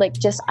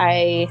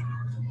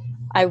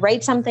I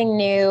write something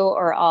new,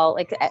 or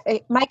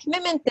my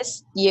commitment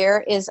this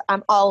year is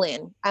I'm all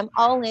in. I'm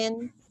all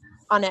in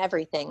on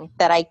everything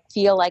that I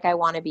feel like I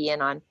want to be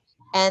in on.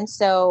 And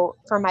so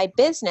for my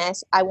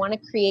business, I want to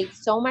create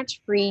so much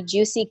free,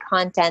 juicy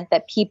content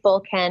that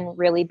people can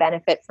really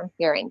benefit from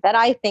hearing, that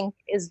I think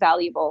is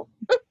valuable.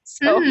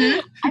 So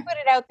I put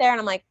it out there and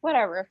I'm like,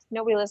 whatever, if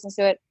nobody listens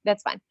to it,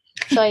 that's fine.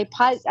 So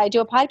I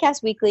do a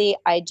podcast weekly.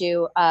 I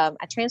do a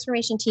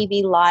Transformation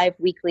TV live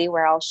weekly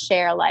where I'll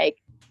share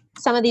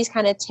some of these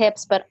kind of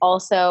tips, but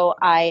also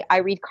I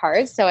read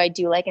cards. So I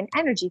do like an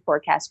energy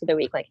forecast for the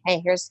week. Like,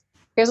 hey, here's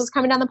what's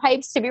coming down the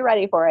pipes to be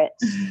ready for it.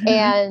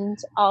 And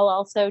I'll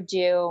also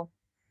do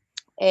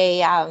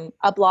a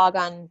blog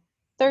on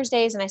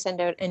Thursdays, and I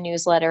send out a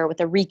newsletter with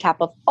a recap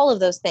of all of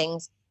those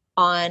things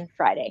on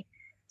Friday,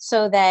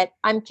 so that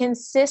I'm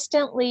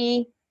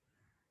consistently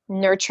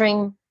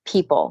nurturing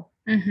people.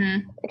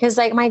 Because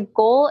like my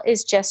goal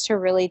is just to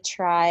really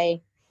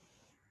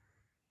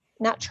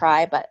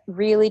but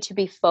really to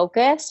be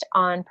focused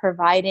on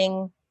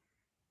providing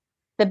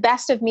the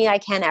best of me I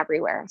can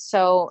everywhere.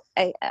 So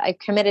I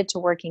committed to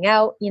working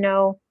out,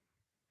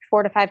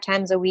 4 to 5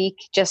 times a week,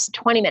 just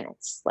 20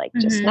 minutes, like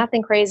just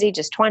nothing crazy,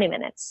 just 20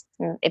 minutes.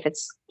 And if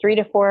it's 3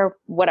 to 4,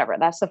 whatever,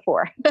 that's the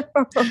 4.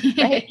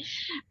 Right.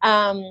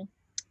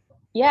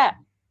 Yeah.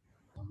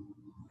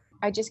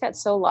 I just got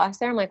so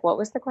lost there. I'm like, what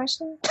was the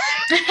question?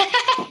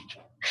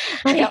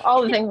 I got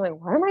all the things like,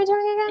 what am I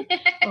doing again?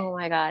 Oh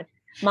my God.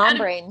 Mom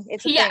brain.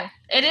 It's a thing.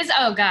 It is.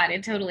 Oh God,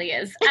 it totally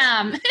is.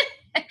 It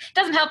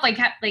doesn't help like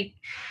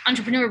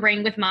entrepreneur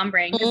brain with mom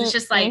brain, because it's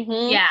just like,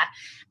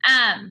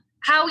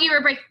 how you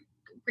were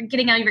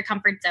getting out of your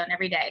comfort zone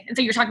every day. And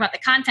so you're talking about the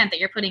content that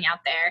you're putting out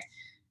there.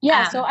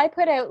 Yeah. So I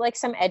put out like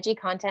some edgy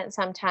content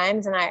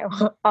sometimes, and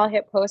I'll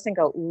hit post and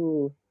go,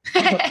 ooh,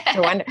 I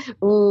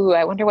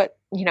wonder what,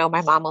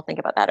 my mom will think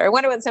about that, or I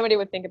wonder what somebody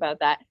would think about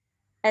that.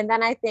 And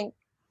then I think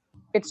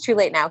it's too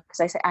late now, because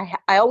I say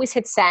I always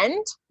hit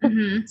send.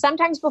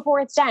 Sometimes before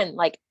it's done,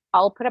 like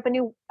I'll put up a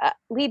new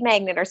lead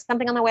magnet or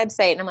something on the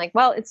website, and I'm like,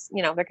 well, it's,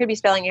 there could be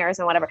spelling errors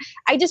and whatever.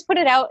 I just put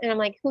it out, and I'm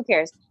like, who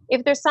cares?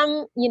 If there's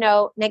some,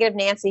 negative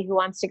Nancy who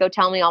wants to go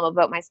tell me all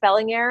about my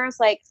spelling errors,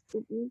 like,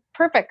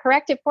 perfect,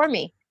 correct it for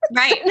me.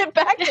 Right. Send it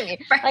back to me.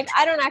 Right. Like,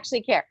 I don't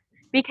actually care,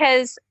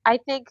 because I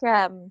think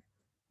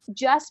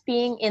just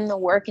being in the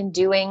work and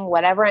doing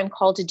whatever I'm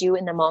called to do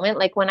in the moment,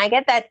 like when I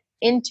get that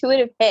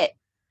intuitive hit,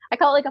 I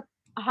call it like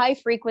a high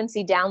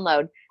frequency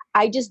download.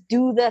 I just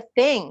do the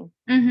thing.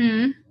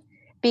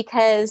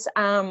 Because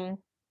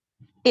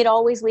it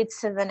always leads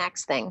to the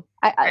next thing.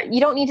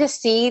 You don't need to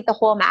see the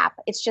whole map.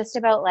 It's just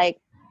about like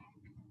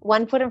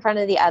one foot in front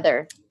of the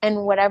other,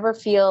 and whatever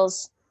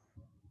feels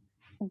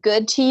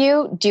good to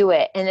you, do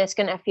it. And it's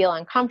going to feel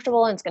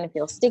uncomfortable, and it's going to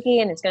feel sticky,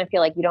 and it's going to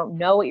feel like you don't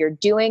know what you're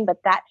doing. But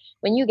that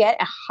when you get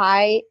a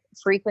high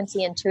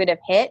frequency intuitive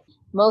hit,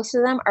 most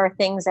of them are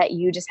things that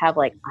you just have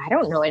like, I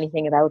don't know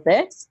anything about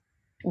this.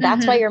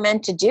 That's why you're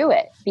meant to do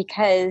it,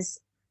 because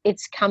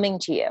it's coming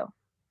to you.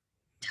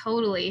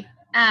 Totally.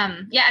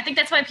 I think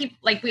that's why people,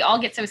 like, we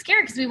all get so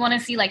scared, because we want to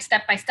see like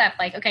step by step,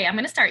 like, okay, I'm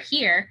going to start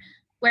here.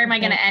 Where am I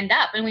going to end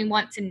up? And we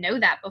want to know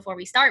that before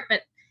we start,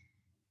 but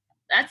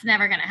that's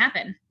never going to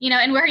happen,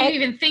 and where you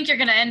even think you're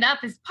going to end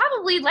up is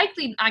probably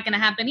likely not going to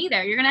happen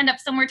either. You're going to end up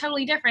somewhere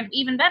totally different,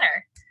 even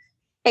better.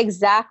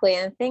 Exactly.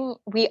 And the thing,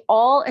 we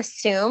all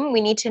assume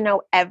we need to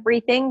know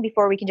everything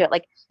before we can do it.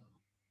 Like,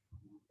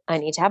 I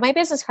need to have my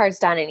business cards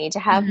done. I need to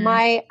have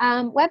my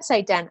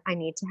website done. I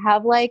need to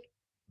have like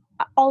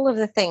all of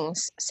the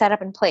things set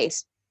up in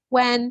place,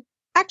 when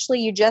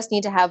actually you just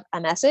need to have a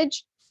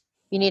message.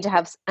 You need to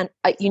have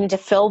you need to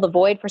fill the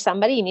void for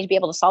somebody. You need to be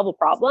able to solve a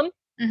problem,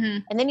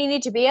 and then you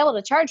need to be able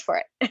to charge for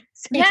it.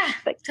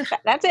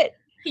 That's it.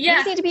 You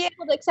just need to be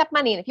able to accept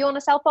money. And if you want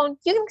a cell phone,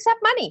 you can accept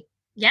money.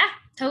 Yeah,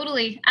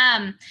 totally.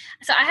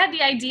 So I had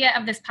the idea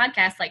of this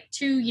podcast like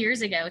 2.5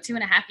 years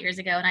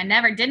ago, and I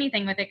never did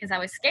anything with it because I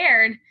was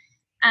scared.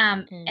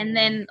 And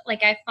then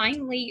like I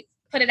finally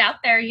put it out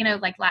there,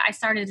 like I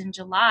started in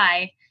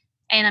July,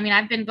 and I mean,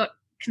 I've been booked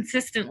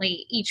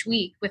consistently each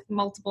week with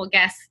multiple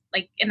guests,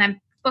 like, and I'm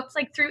booked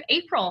like through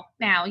April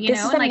now,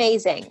 this is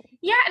amazing.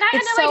 Yeah. And I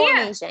had no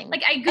idea. Amazing.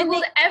 Like I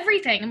Googled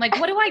everything. I'm like,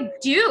 what do I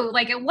do?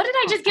 Like, what did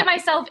I just get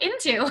myself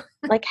into?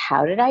 Like,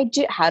 how do I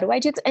do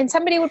this? And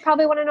somebody would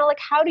probably want to know, like,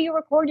 how do you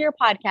record your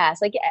podcast?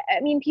 Like,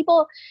 I mean,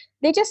 people,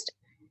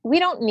 we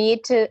don't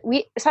need to,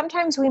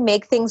 sometimes we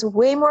make things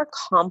way more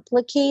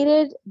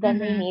complicated than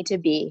they need to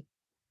be.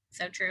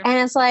 So true. And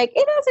it's like,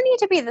 it doesn't need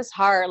to be this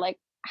hard. Like,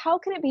 how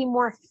can it be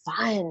more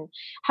fun?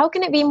 How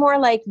can it be more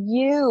like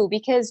you?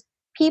 Because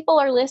people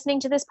are listening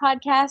to this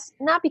podcast,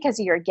 not because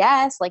of your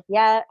guest. Like,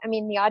 yeah, I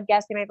mean, the odd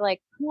guest, they might be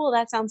like, cool,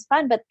 that sounds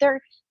fun. But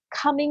they're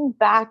coming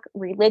back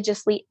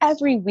religiously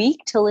every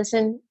week to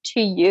listen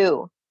to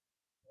you.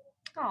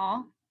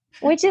 Aw.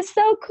 Which is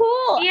so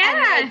cool.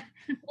 Yeah.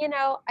 And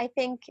I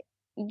think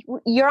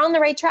you're on the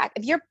right track.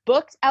 If you're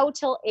booked out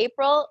till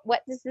April,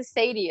 what does this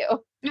say to you?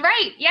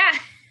 Right. Yeah.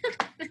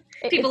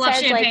 People love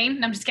champagne.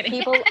 No, I'm just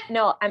kidding.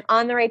 No, I'm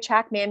on the right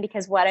track, man,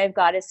 because what I've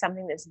got is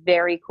something that's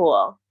very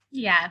cool.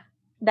 Yeah.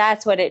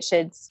 That's what it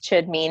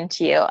should mean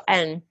to you.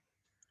 And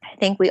I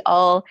think we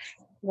all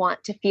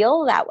want to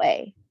feel that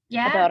way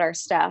about our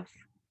stuff.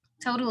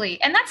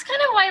 Totally. And that's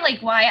kind of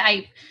why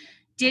I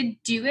did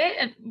do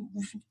it.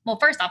 Well,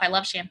 first off, I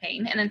love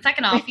champagne. And then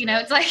second off,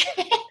 it's like...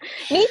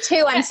 Me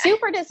too. I'm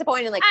super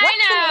disappointed. Like,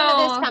 what's the name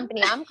of this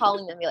company? I'm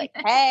calling them. Be like,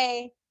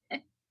 hey.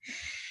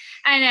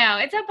 I know.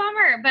 It's a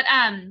bummer. But,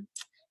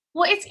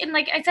 well, it's, and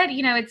like I said,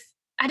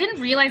 I didn't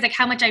realize like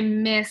how much I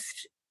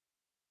missed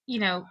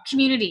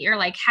community, or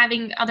like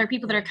having other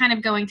people that are kind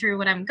of going through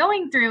what I'm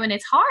going through. And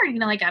it's hard,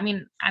 like, I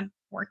mean, I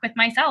work with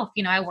myself,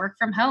 I work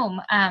from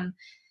home. And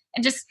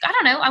just, I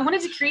don't know, I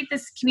wanted to create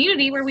this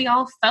community where we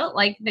all felt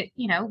like that,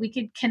 we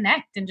could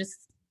connect and just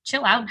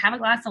chill out and have a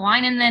glass of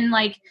wine and then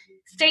like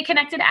stay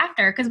connected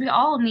after. Cause we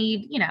all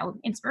need,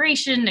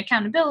 inspiration,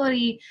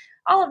 accountability,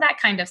 all of that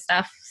kind of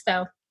stuff.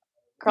 So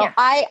girl, yeah.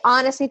 I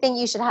honestly think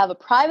you should have a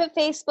private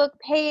Facebook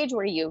page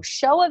where you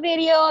show a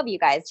video of you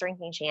guys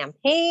drinking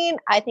champagne.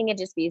 I think it'd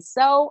just be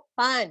so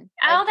fun.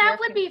 Oh, that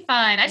would be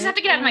fun. I just have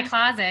to get out of my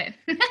closet.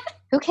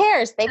 Who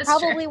cares? They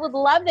probably would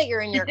love that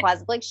you're in your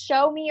closet. Like,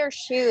 show me your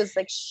shoes.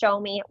 Like, show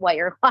me what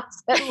your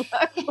closet looks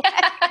like.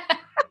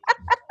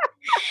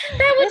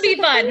 That would be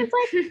fun. It's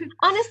like,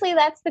 honestly,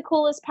 that's the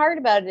coolest part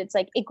about it. It's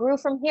like, it grew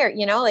from here,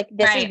 like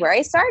this is where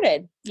I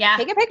started. Yeah.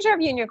 Take a picture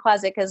of you in your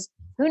closet, because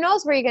who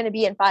knows where you're going to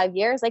be in 5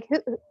 years? Like, who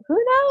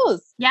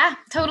knows? Yeah,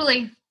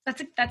 totally.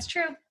 That's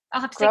true.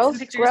 I'll have to take some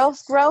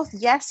pictures. Growth.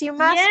 Yes, you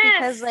must,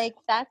 because like,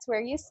 that's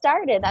where you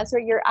started. That's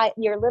where your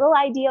little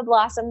idea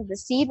blossomed. The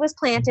seed was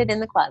planted in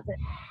the closet.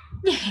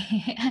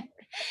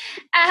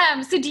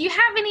 So do you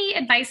have any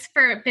advice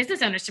for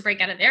business owners to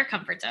break out of their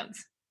comfort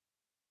zones?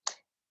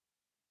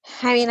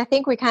 I mean, I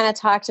think we kind of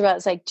talked about,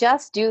 it's like,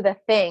 just do the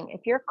thing.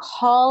 If you're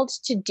called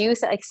to do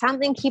something, like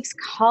something keeps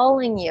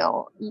calling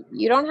you,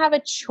 you don't have a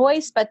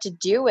choice but to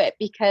do it,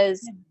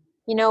 because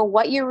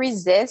what you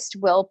resist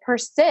will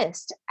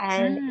persist,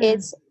 and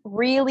it's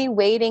really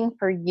waiting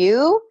for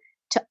you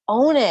to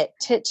own it,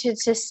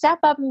 to step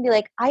up and be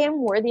like, I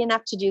am worthy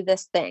enough to do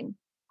this thing.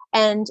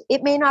 And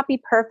it may not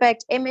be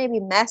perfect. It may be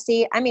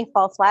messy. I may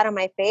fall flat on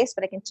my face,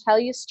 but I can tell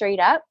you straight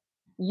up,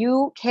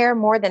 you care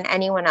more than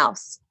anyone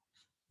else.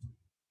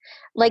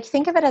 Like,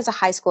 think of it as a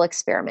high school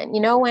experiment.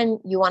 When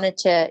you wanted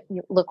to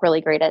look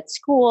really great at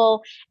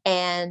school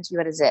and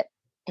what is it?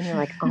 And you're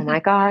like, oh my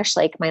gosh,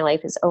 like my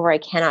life is over. I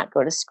cannot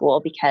go to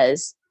school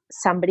because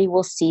somebody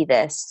will see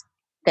this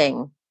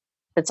thing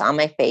that's on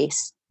my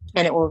face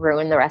and it will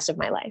ruin the rest of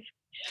my life.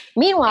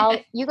 Meanwhile,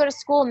 you go to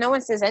school, no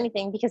one says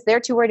anything because they're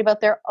too worried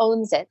about their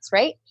own zits,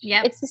 right?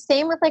 Yeah. It's the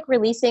same with like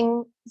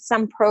releasing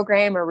some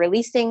program or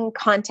releasing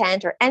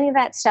content or any of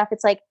that stuff.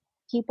 It's like,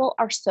 people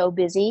are so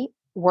busy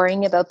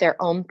worrying about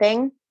their own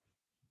thing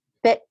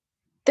that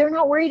they're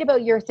not worried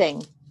about your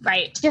thing.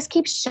 Right. Just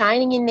keep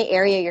shining in the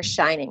area you're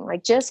shining.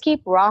 Like, just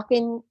keep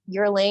rocking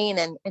your lane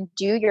and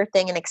do your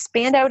thing and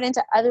expand out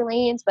into other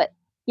lanes, but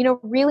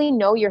really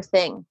know your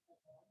thing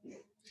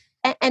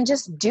and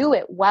just do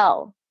it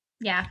well.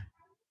 Yeah.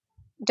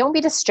 Don't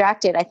be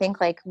distracted. I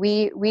think like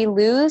we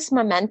lose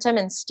momentum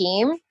and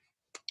steam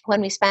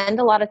when we spend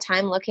a lot of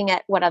time looking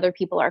at what other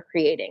people are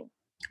creating.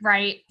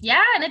 Right.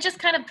 Yeah. And it just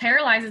kind of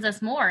paralyzes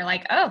us more.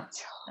 Like, oh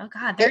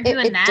God, they're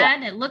doing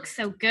that. It looks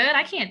so good.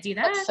 I can't do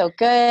that. Looks so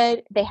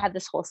good. They have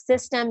this whole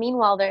system.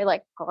 Meanwhile, their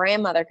like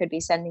grandmother could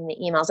be sending the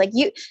emails. Like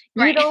you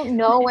don't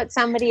know what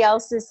somebody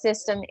else's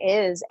system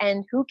is,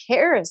 and who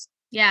cares?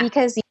 Yeah.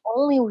 Because the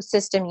only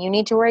system you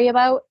need to worry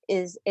about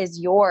is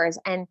yours.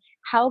 And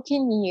how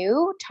can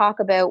you talk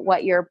about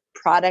what your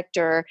product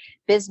or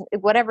business,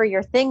 whatever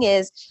your thing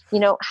is,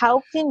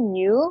 how can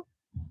you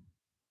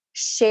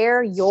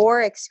share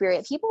your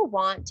experience? People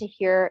want to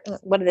hear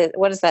what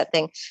is that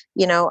thing?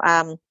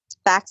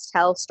 Facts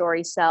tell,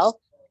 stories sell.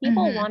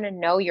 People want to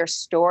know your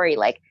story.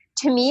 Like,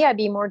 to me, I'd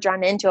be more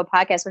drawn into a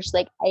podcast where she's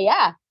like, hey,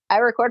 yeah, I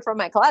record from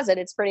my closet.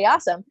 It's pretty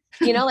awesome.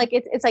 Like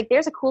it's like,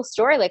 there's a cool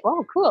story. Like,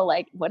 oh, cool.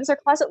 Like, what does her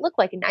closet look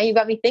like? And now you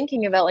got me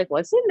thinking about like,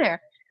 what's in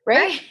there.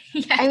 Right.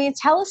 Yeah. I mean,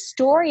 tell a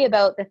story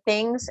about the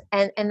things,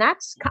 and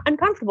that's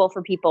uncomfortable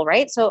for people.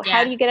 Right. So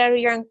how do you get out of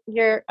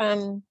your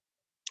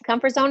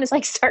comfort zone? Is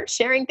like, start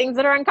sharing things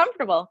that are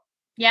uncomfortable.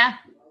 Yeah,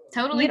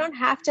 totally. You don't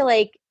have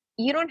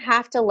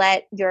to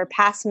let your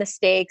past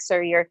mistakes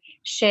or your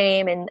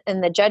shame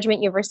and the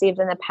judgment you've received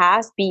in the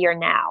past be your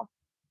now.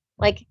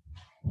 Like,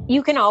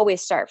 you can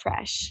always start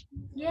fresh.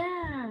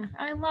 Yeah,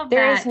 I love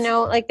that.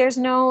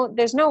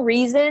 There's no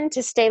reason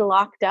to stay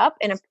locked up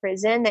in a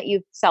prison that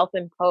you've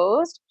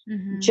self-imposed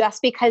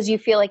just because you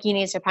feel like you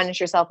need to punish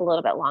yourself a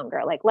little bit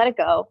longer. Like, let it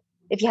go.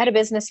 If you had a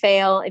business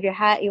fail, if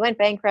you went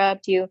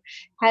bankrupt, you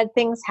had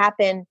things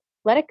happen,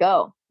 let it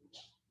go.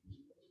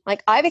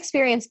 Like, I've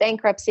experienced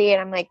bankruptcy and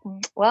I'm like,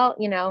 well,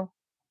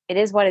 it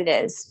is what it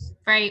is.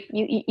 Right.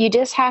 You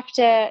just have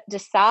to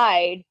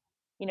decide,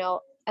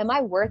 am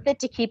I worth it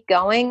to keep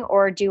going,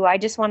 or do I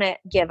just want to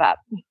give up?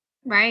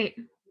 Right.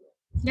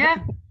 Yeah.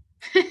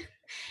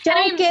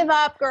 Don't give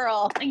up,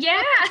 girl.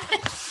 Yeah.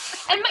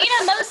 And,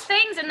 most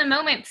things in the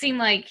moment seem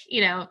like,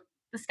 the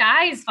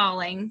sky is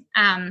falling.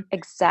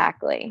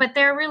 Exactly. But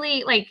they're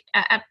really like,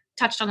 I've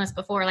touched on this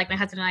before. Like, my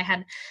husband and I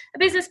had a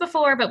business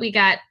before, but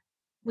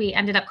we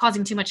ended up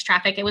causing too much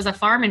traffic. It was a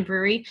farm and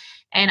brewery,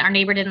 and our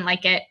neighbor didn't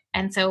like it.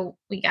 And so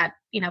we got,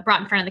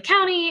 brought in front of the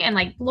county and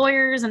like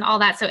lawyers and all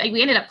that. So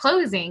we ended up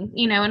closing,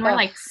 and we're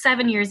like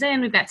 7 years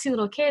in, we've got 2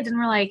 little kids, and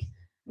we're like,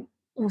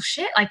 well,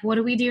 shit, like, what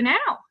do we do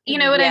now? You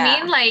know what I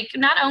mean? Like,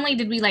 not only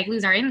did we like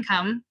lose our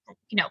income,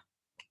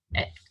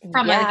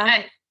 from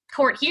a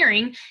court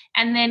hearing,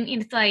 and then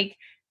it's like,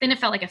 then it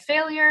felt like a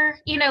failure,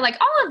 like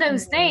all of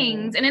those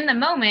things. And in the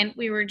moment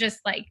we were just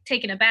like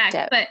taken aback.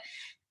 Yep. But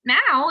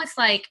now it's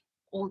like,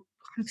 well,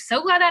 I'm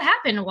so glad that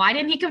happened. Why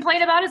didn't he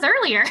complain about us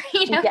earlier?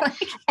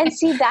 And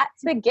see,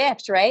 that's the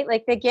gift, right?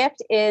 Like the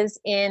gift is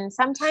in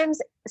sometimes.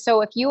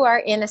 So if you are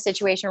in a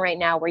situation right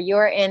now where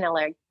you're in a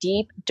like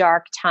deep,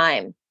 dark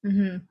time,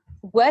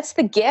 what's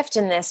the gift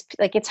in this?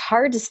 Like, it's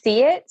hard to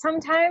see it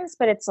sometimes,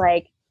 but it's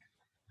like,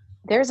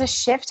 there's a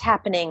shift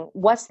happening.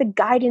 What's the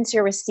guidance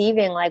you're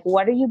receiving? Like,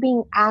 what are you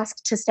being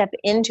asked to step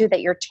into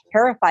that you're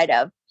terrified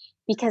of?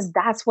 Because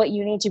that's what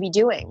you need to be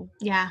doing.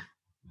 Yeah.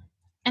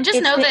 And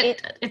just know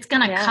that it's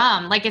going to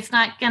come. Like, it's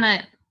not going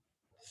to,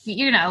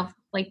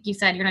 like you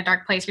said, you're in a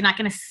dark place. You're not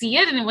going to see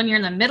it when you're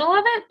in the middle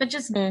of it, but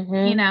just,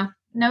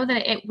 know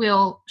that it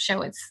will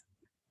show its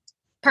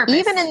purpose.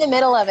 Even in the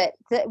middle of it,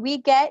 we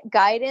get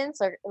guidance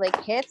or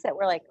like hits that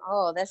we're like,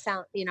 oh, that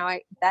sounds,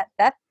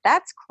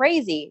 that's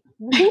crazy.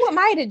 Who am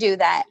I to do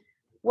that?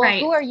 Well,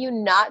 Who are you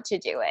not to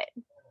do it?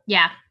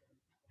 Yeah.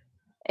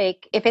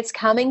 Like, if it's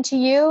coming to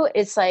you,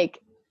 it's like,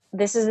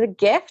 this is the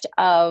gift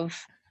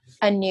of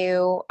a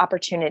new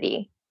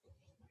opportunity.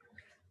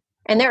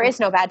 And there is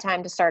no bad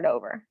time to start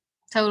over.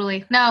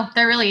 Totally. No,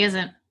 there really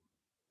isn't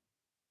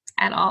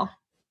at all.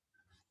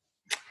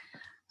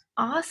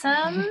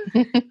 Awesome.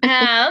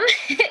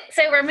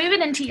 So we're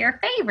moving into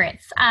your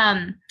favorites.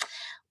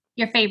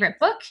 Your favorite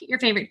book, your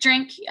favorite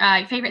drink,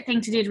 your favorite thing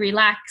to do to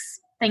relax,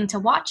 thing to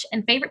watch,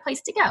 and favorite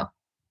place to go.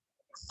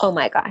 Oh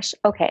my gosh.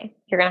 Okay.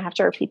 You're going to have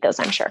to repeat those,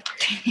 I'm sure.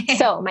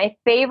 So my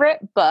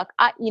favorite book,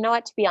 you know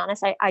what, to be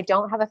honest, I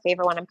don't have a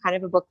favorite one. I'm kind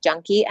of a book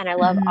junkie and I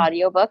love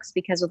audiobooks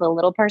because with a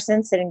little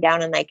person sitting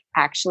down and like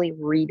actually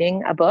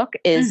reading a book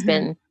has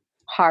been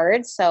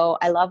hard. So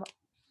I love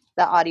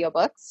the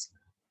audiobooks.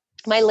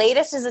 My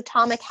latest is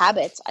Atomic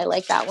Habits. I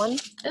like that one. Ooh.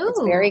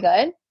 It's very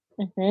good.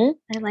 I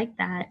like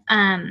that.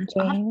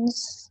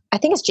 James, I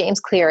think it's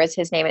James Clear is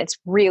his name. It's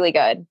really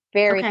good.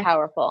 Very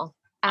powerful.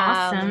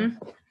 Awesome.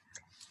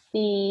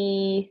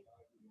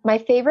 My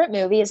favorite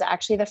movie is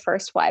actually The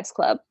First Wives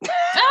Club.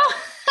 Oh,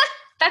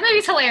 that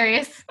movie's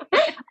hilarious.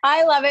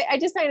 I love it. I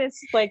just find it's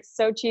like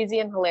so cheesy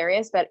and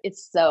hilarious, but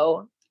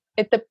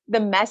the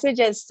message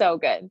is so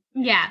good.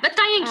 Yeah, that's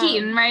Diane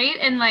Keaton, right?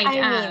 And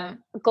like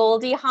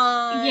Goldie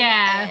Hawn.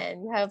 Yeah,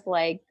 and you have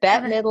like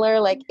Bette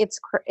Midler. Like it's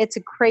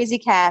a crazy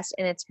cast,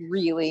 and it's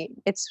really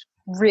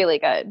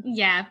good.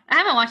 Yeah, I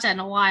haven't watched that in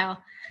a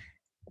while.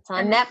 It's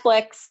on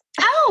Netflix.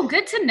 Oh,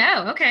 good to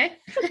know. Okay.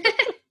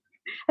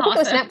 I think it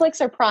was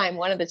Netflix or Prime,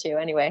 one of the two.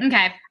 Anyway.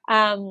 Okay.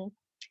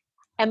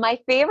 And my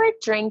favorite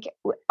drink,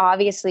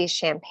 obviously, is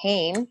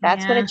champagne.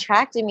 That's what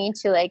attracted me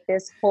to like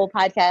this whole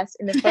podcast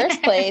in the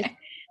first place.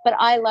 But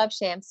I love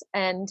champs,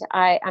 and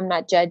I'm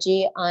not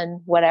judgy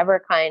on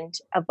whatever kind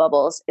of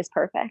bubbles is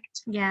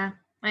perfect. Yeah,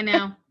 I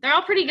know. They're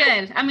all pretty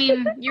good. I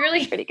mean, you're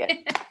really pretty good.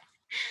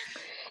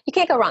 You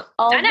can't go wrong.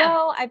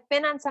 Although I've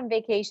been on some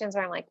vacations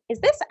where I'm like, is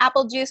this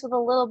apple juice with a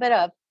little bit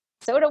of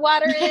soda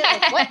water in it?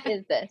 Like, what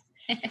is this?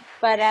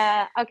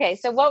 But okay,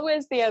 so what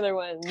was the other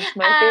ones?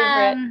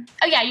 My favorite.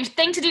 Oh yeah, your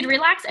thing to do to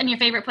relax and your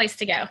favorite place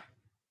to go.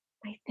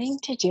 My thing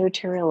to do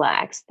to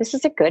relax. This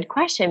is a good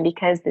question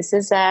because this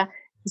is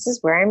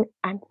where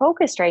I'm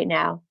focused right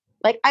now.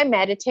 Like I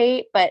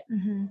meditate, but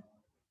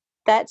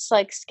that's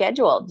like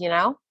scheduled,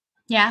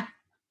 Yeah.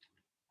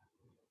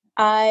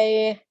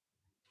 I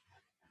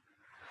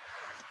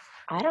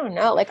don't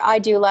know. Like I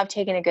do love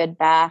taking a good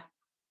bath.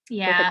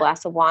 Yeah. With a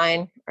glass of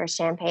wine or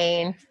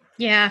champagne.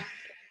 Yeah.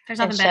 There's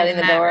nothing better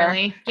than that,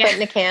 really. Yeah. Putting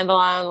the candle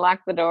on,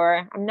 lock the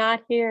door. I'm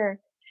not here.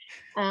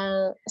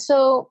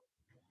 So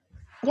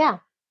yeah,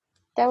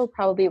 that would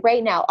probably be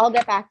right now. I'll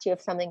get back to you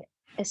if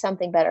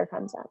something better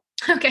comes up.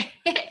 Okay.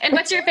 And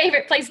what's your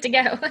favorite place to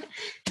go?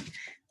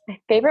 My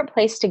favorite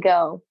place to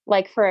go,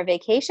 like for a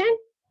vacation?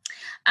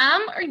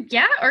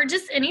 Or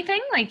just anything.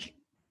 Like,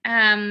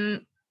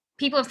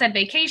 people have said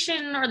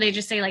vacation, or they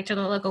just say like to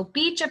the local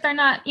beach if they're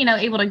not,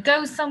 able to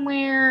go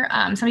somewhere.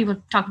 Some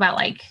people talk about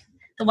like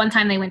the one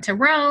time they went to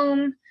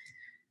Rome.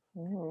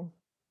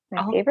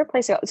 My favorite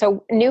place to go.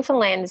 So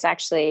Newfoundland is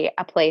actually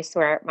a place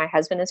where my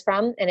husband is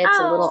from, and it's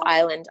a little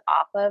island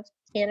off of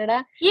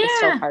Canada. Yeah. It's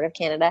still part of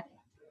Canada.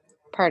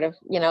 Part of,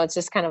 it's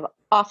just kind of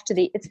off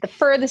it's the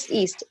furthest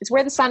east. It's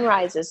where the sun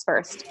rises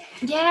first.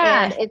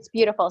 Yeah. And it's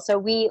beautiful. So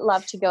we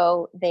love to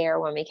go there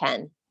when we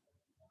can.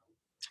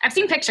 I've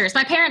seen pictures.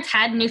 My parents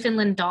had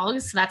Newfoundland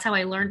dogs, so that's how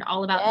I learned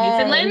all about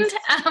Newfoundland.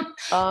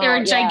 They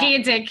were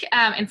gigantic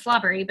and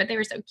slobbery, but they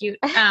were so cute.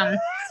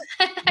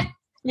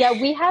 Yeah,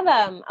 we have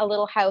a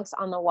little house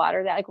on the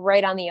water that like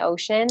right on the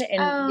ocean,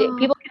 and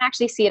people can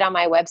actually see it on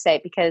my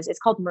website because it's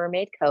called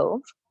Mermaid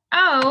Cove.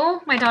 Oh,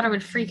 my daughter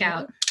would freak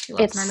out.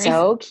 It's mermaids.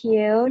 So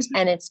cute,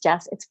 and it's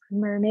for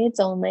mermaids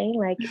only.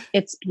 Like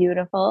it's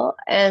beautiful,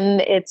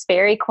 and it's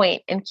very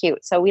quaint and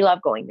cute. So we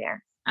love going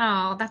there.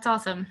 Oh, that's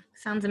awesome.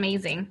 Sounds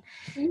amazing.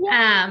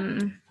 Yeah.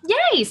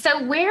 Yay.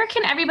 So where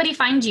can everybody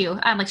find you?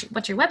 Like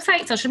what's your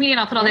website, social media? And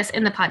I'll put all this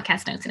in the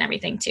podcast notes and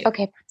everything too.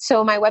 Okay.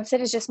 So my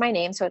website is just my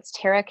name. So it's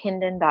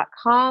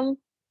TaraKinden.com.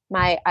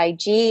 My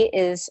IG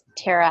is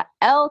Tara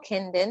L.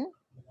 Kinden.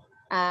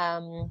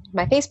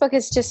 My Facebook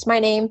is just my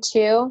name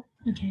too.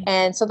 Okay.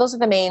 And so those are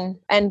the main,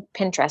 and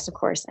Pinterest, of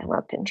course. I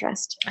love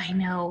Pinterest. I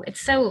know. It's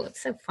so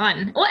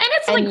fun. Well, and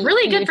it's And like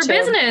really good for YouTube.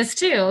 business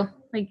too.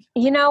 Like,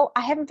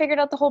 I haven't figured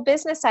out the whole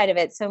business side of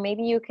it. So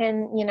maybe you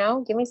can,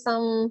 give me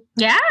some.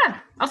 yeah,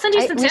 I'll send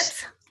you some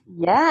tips.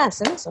 Yeah,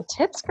 send me some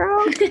tips,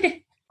 girl.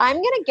 I'm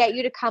going to get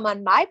you to come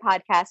on my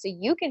podcast so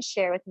you can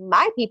share with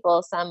my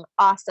people some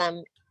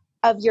awesome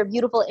of your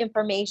beautiful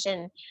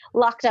information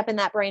locked up in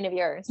that brain of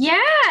yours.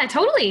 Yeah,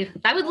 totally.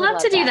 I would love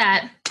to do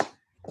that.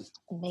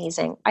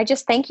 Amazing. I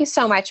just thank you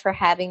so much for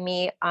having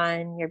me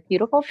on your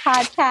beautiful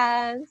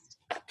podcast.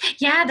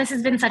 Yeah, this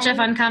has been such a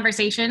fun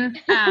conversation.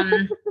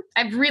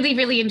 I really,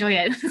 really enjoy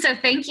it. So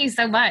thank you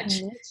so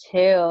much. Me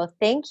too.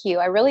 Thank you.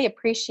 I really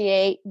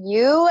appreciate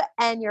you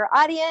and your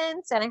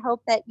audience. And I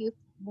hope that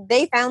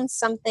they found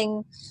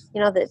something,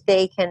 that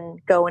they can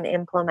go and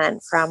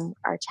implement from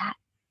our chat.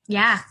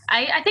 Yeah,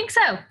 I think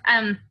so.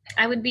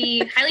 I would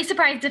be highly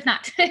surprised if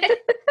not.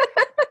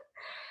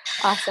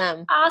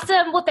 Awesome.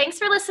 Awesome. Well, thanks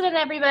for listening,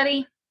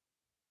 everybody.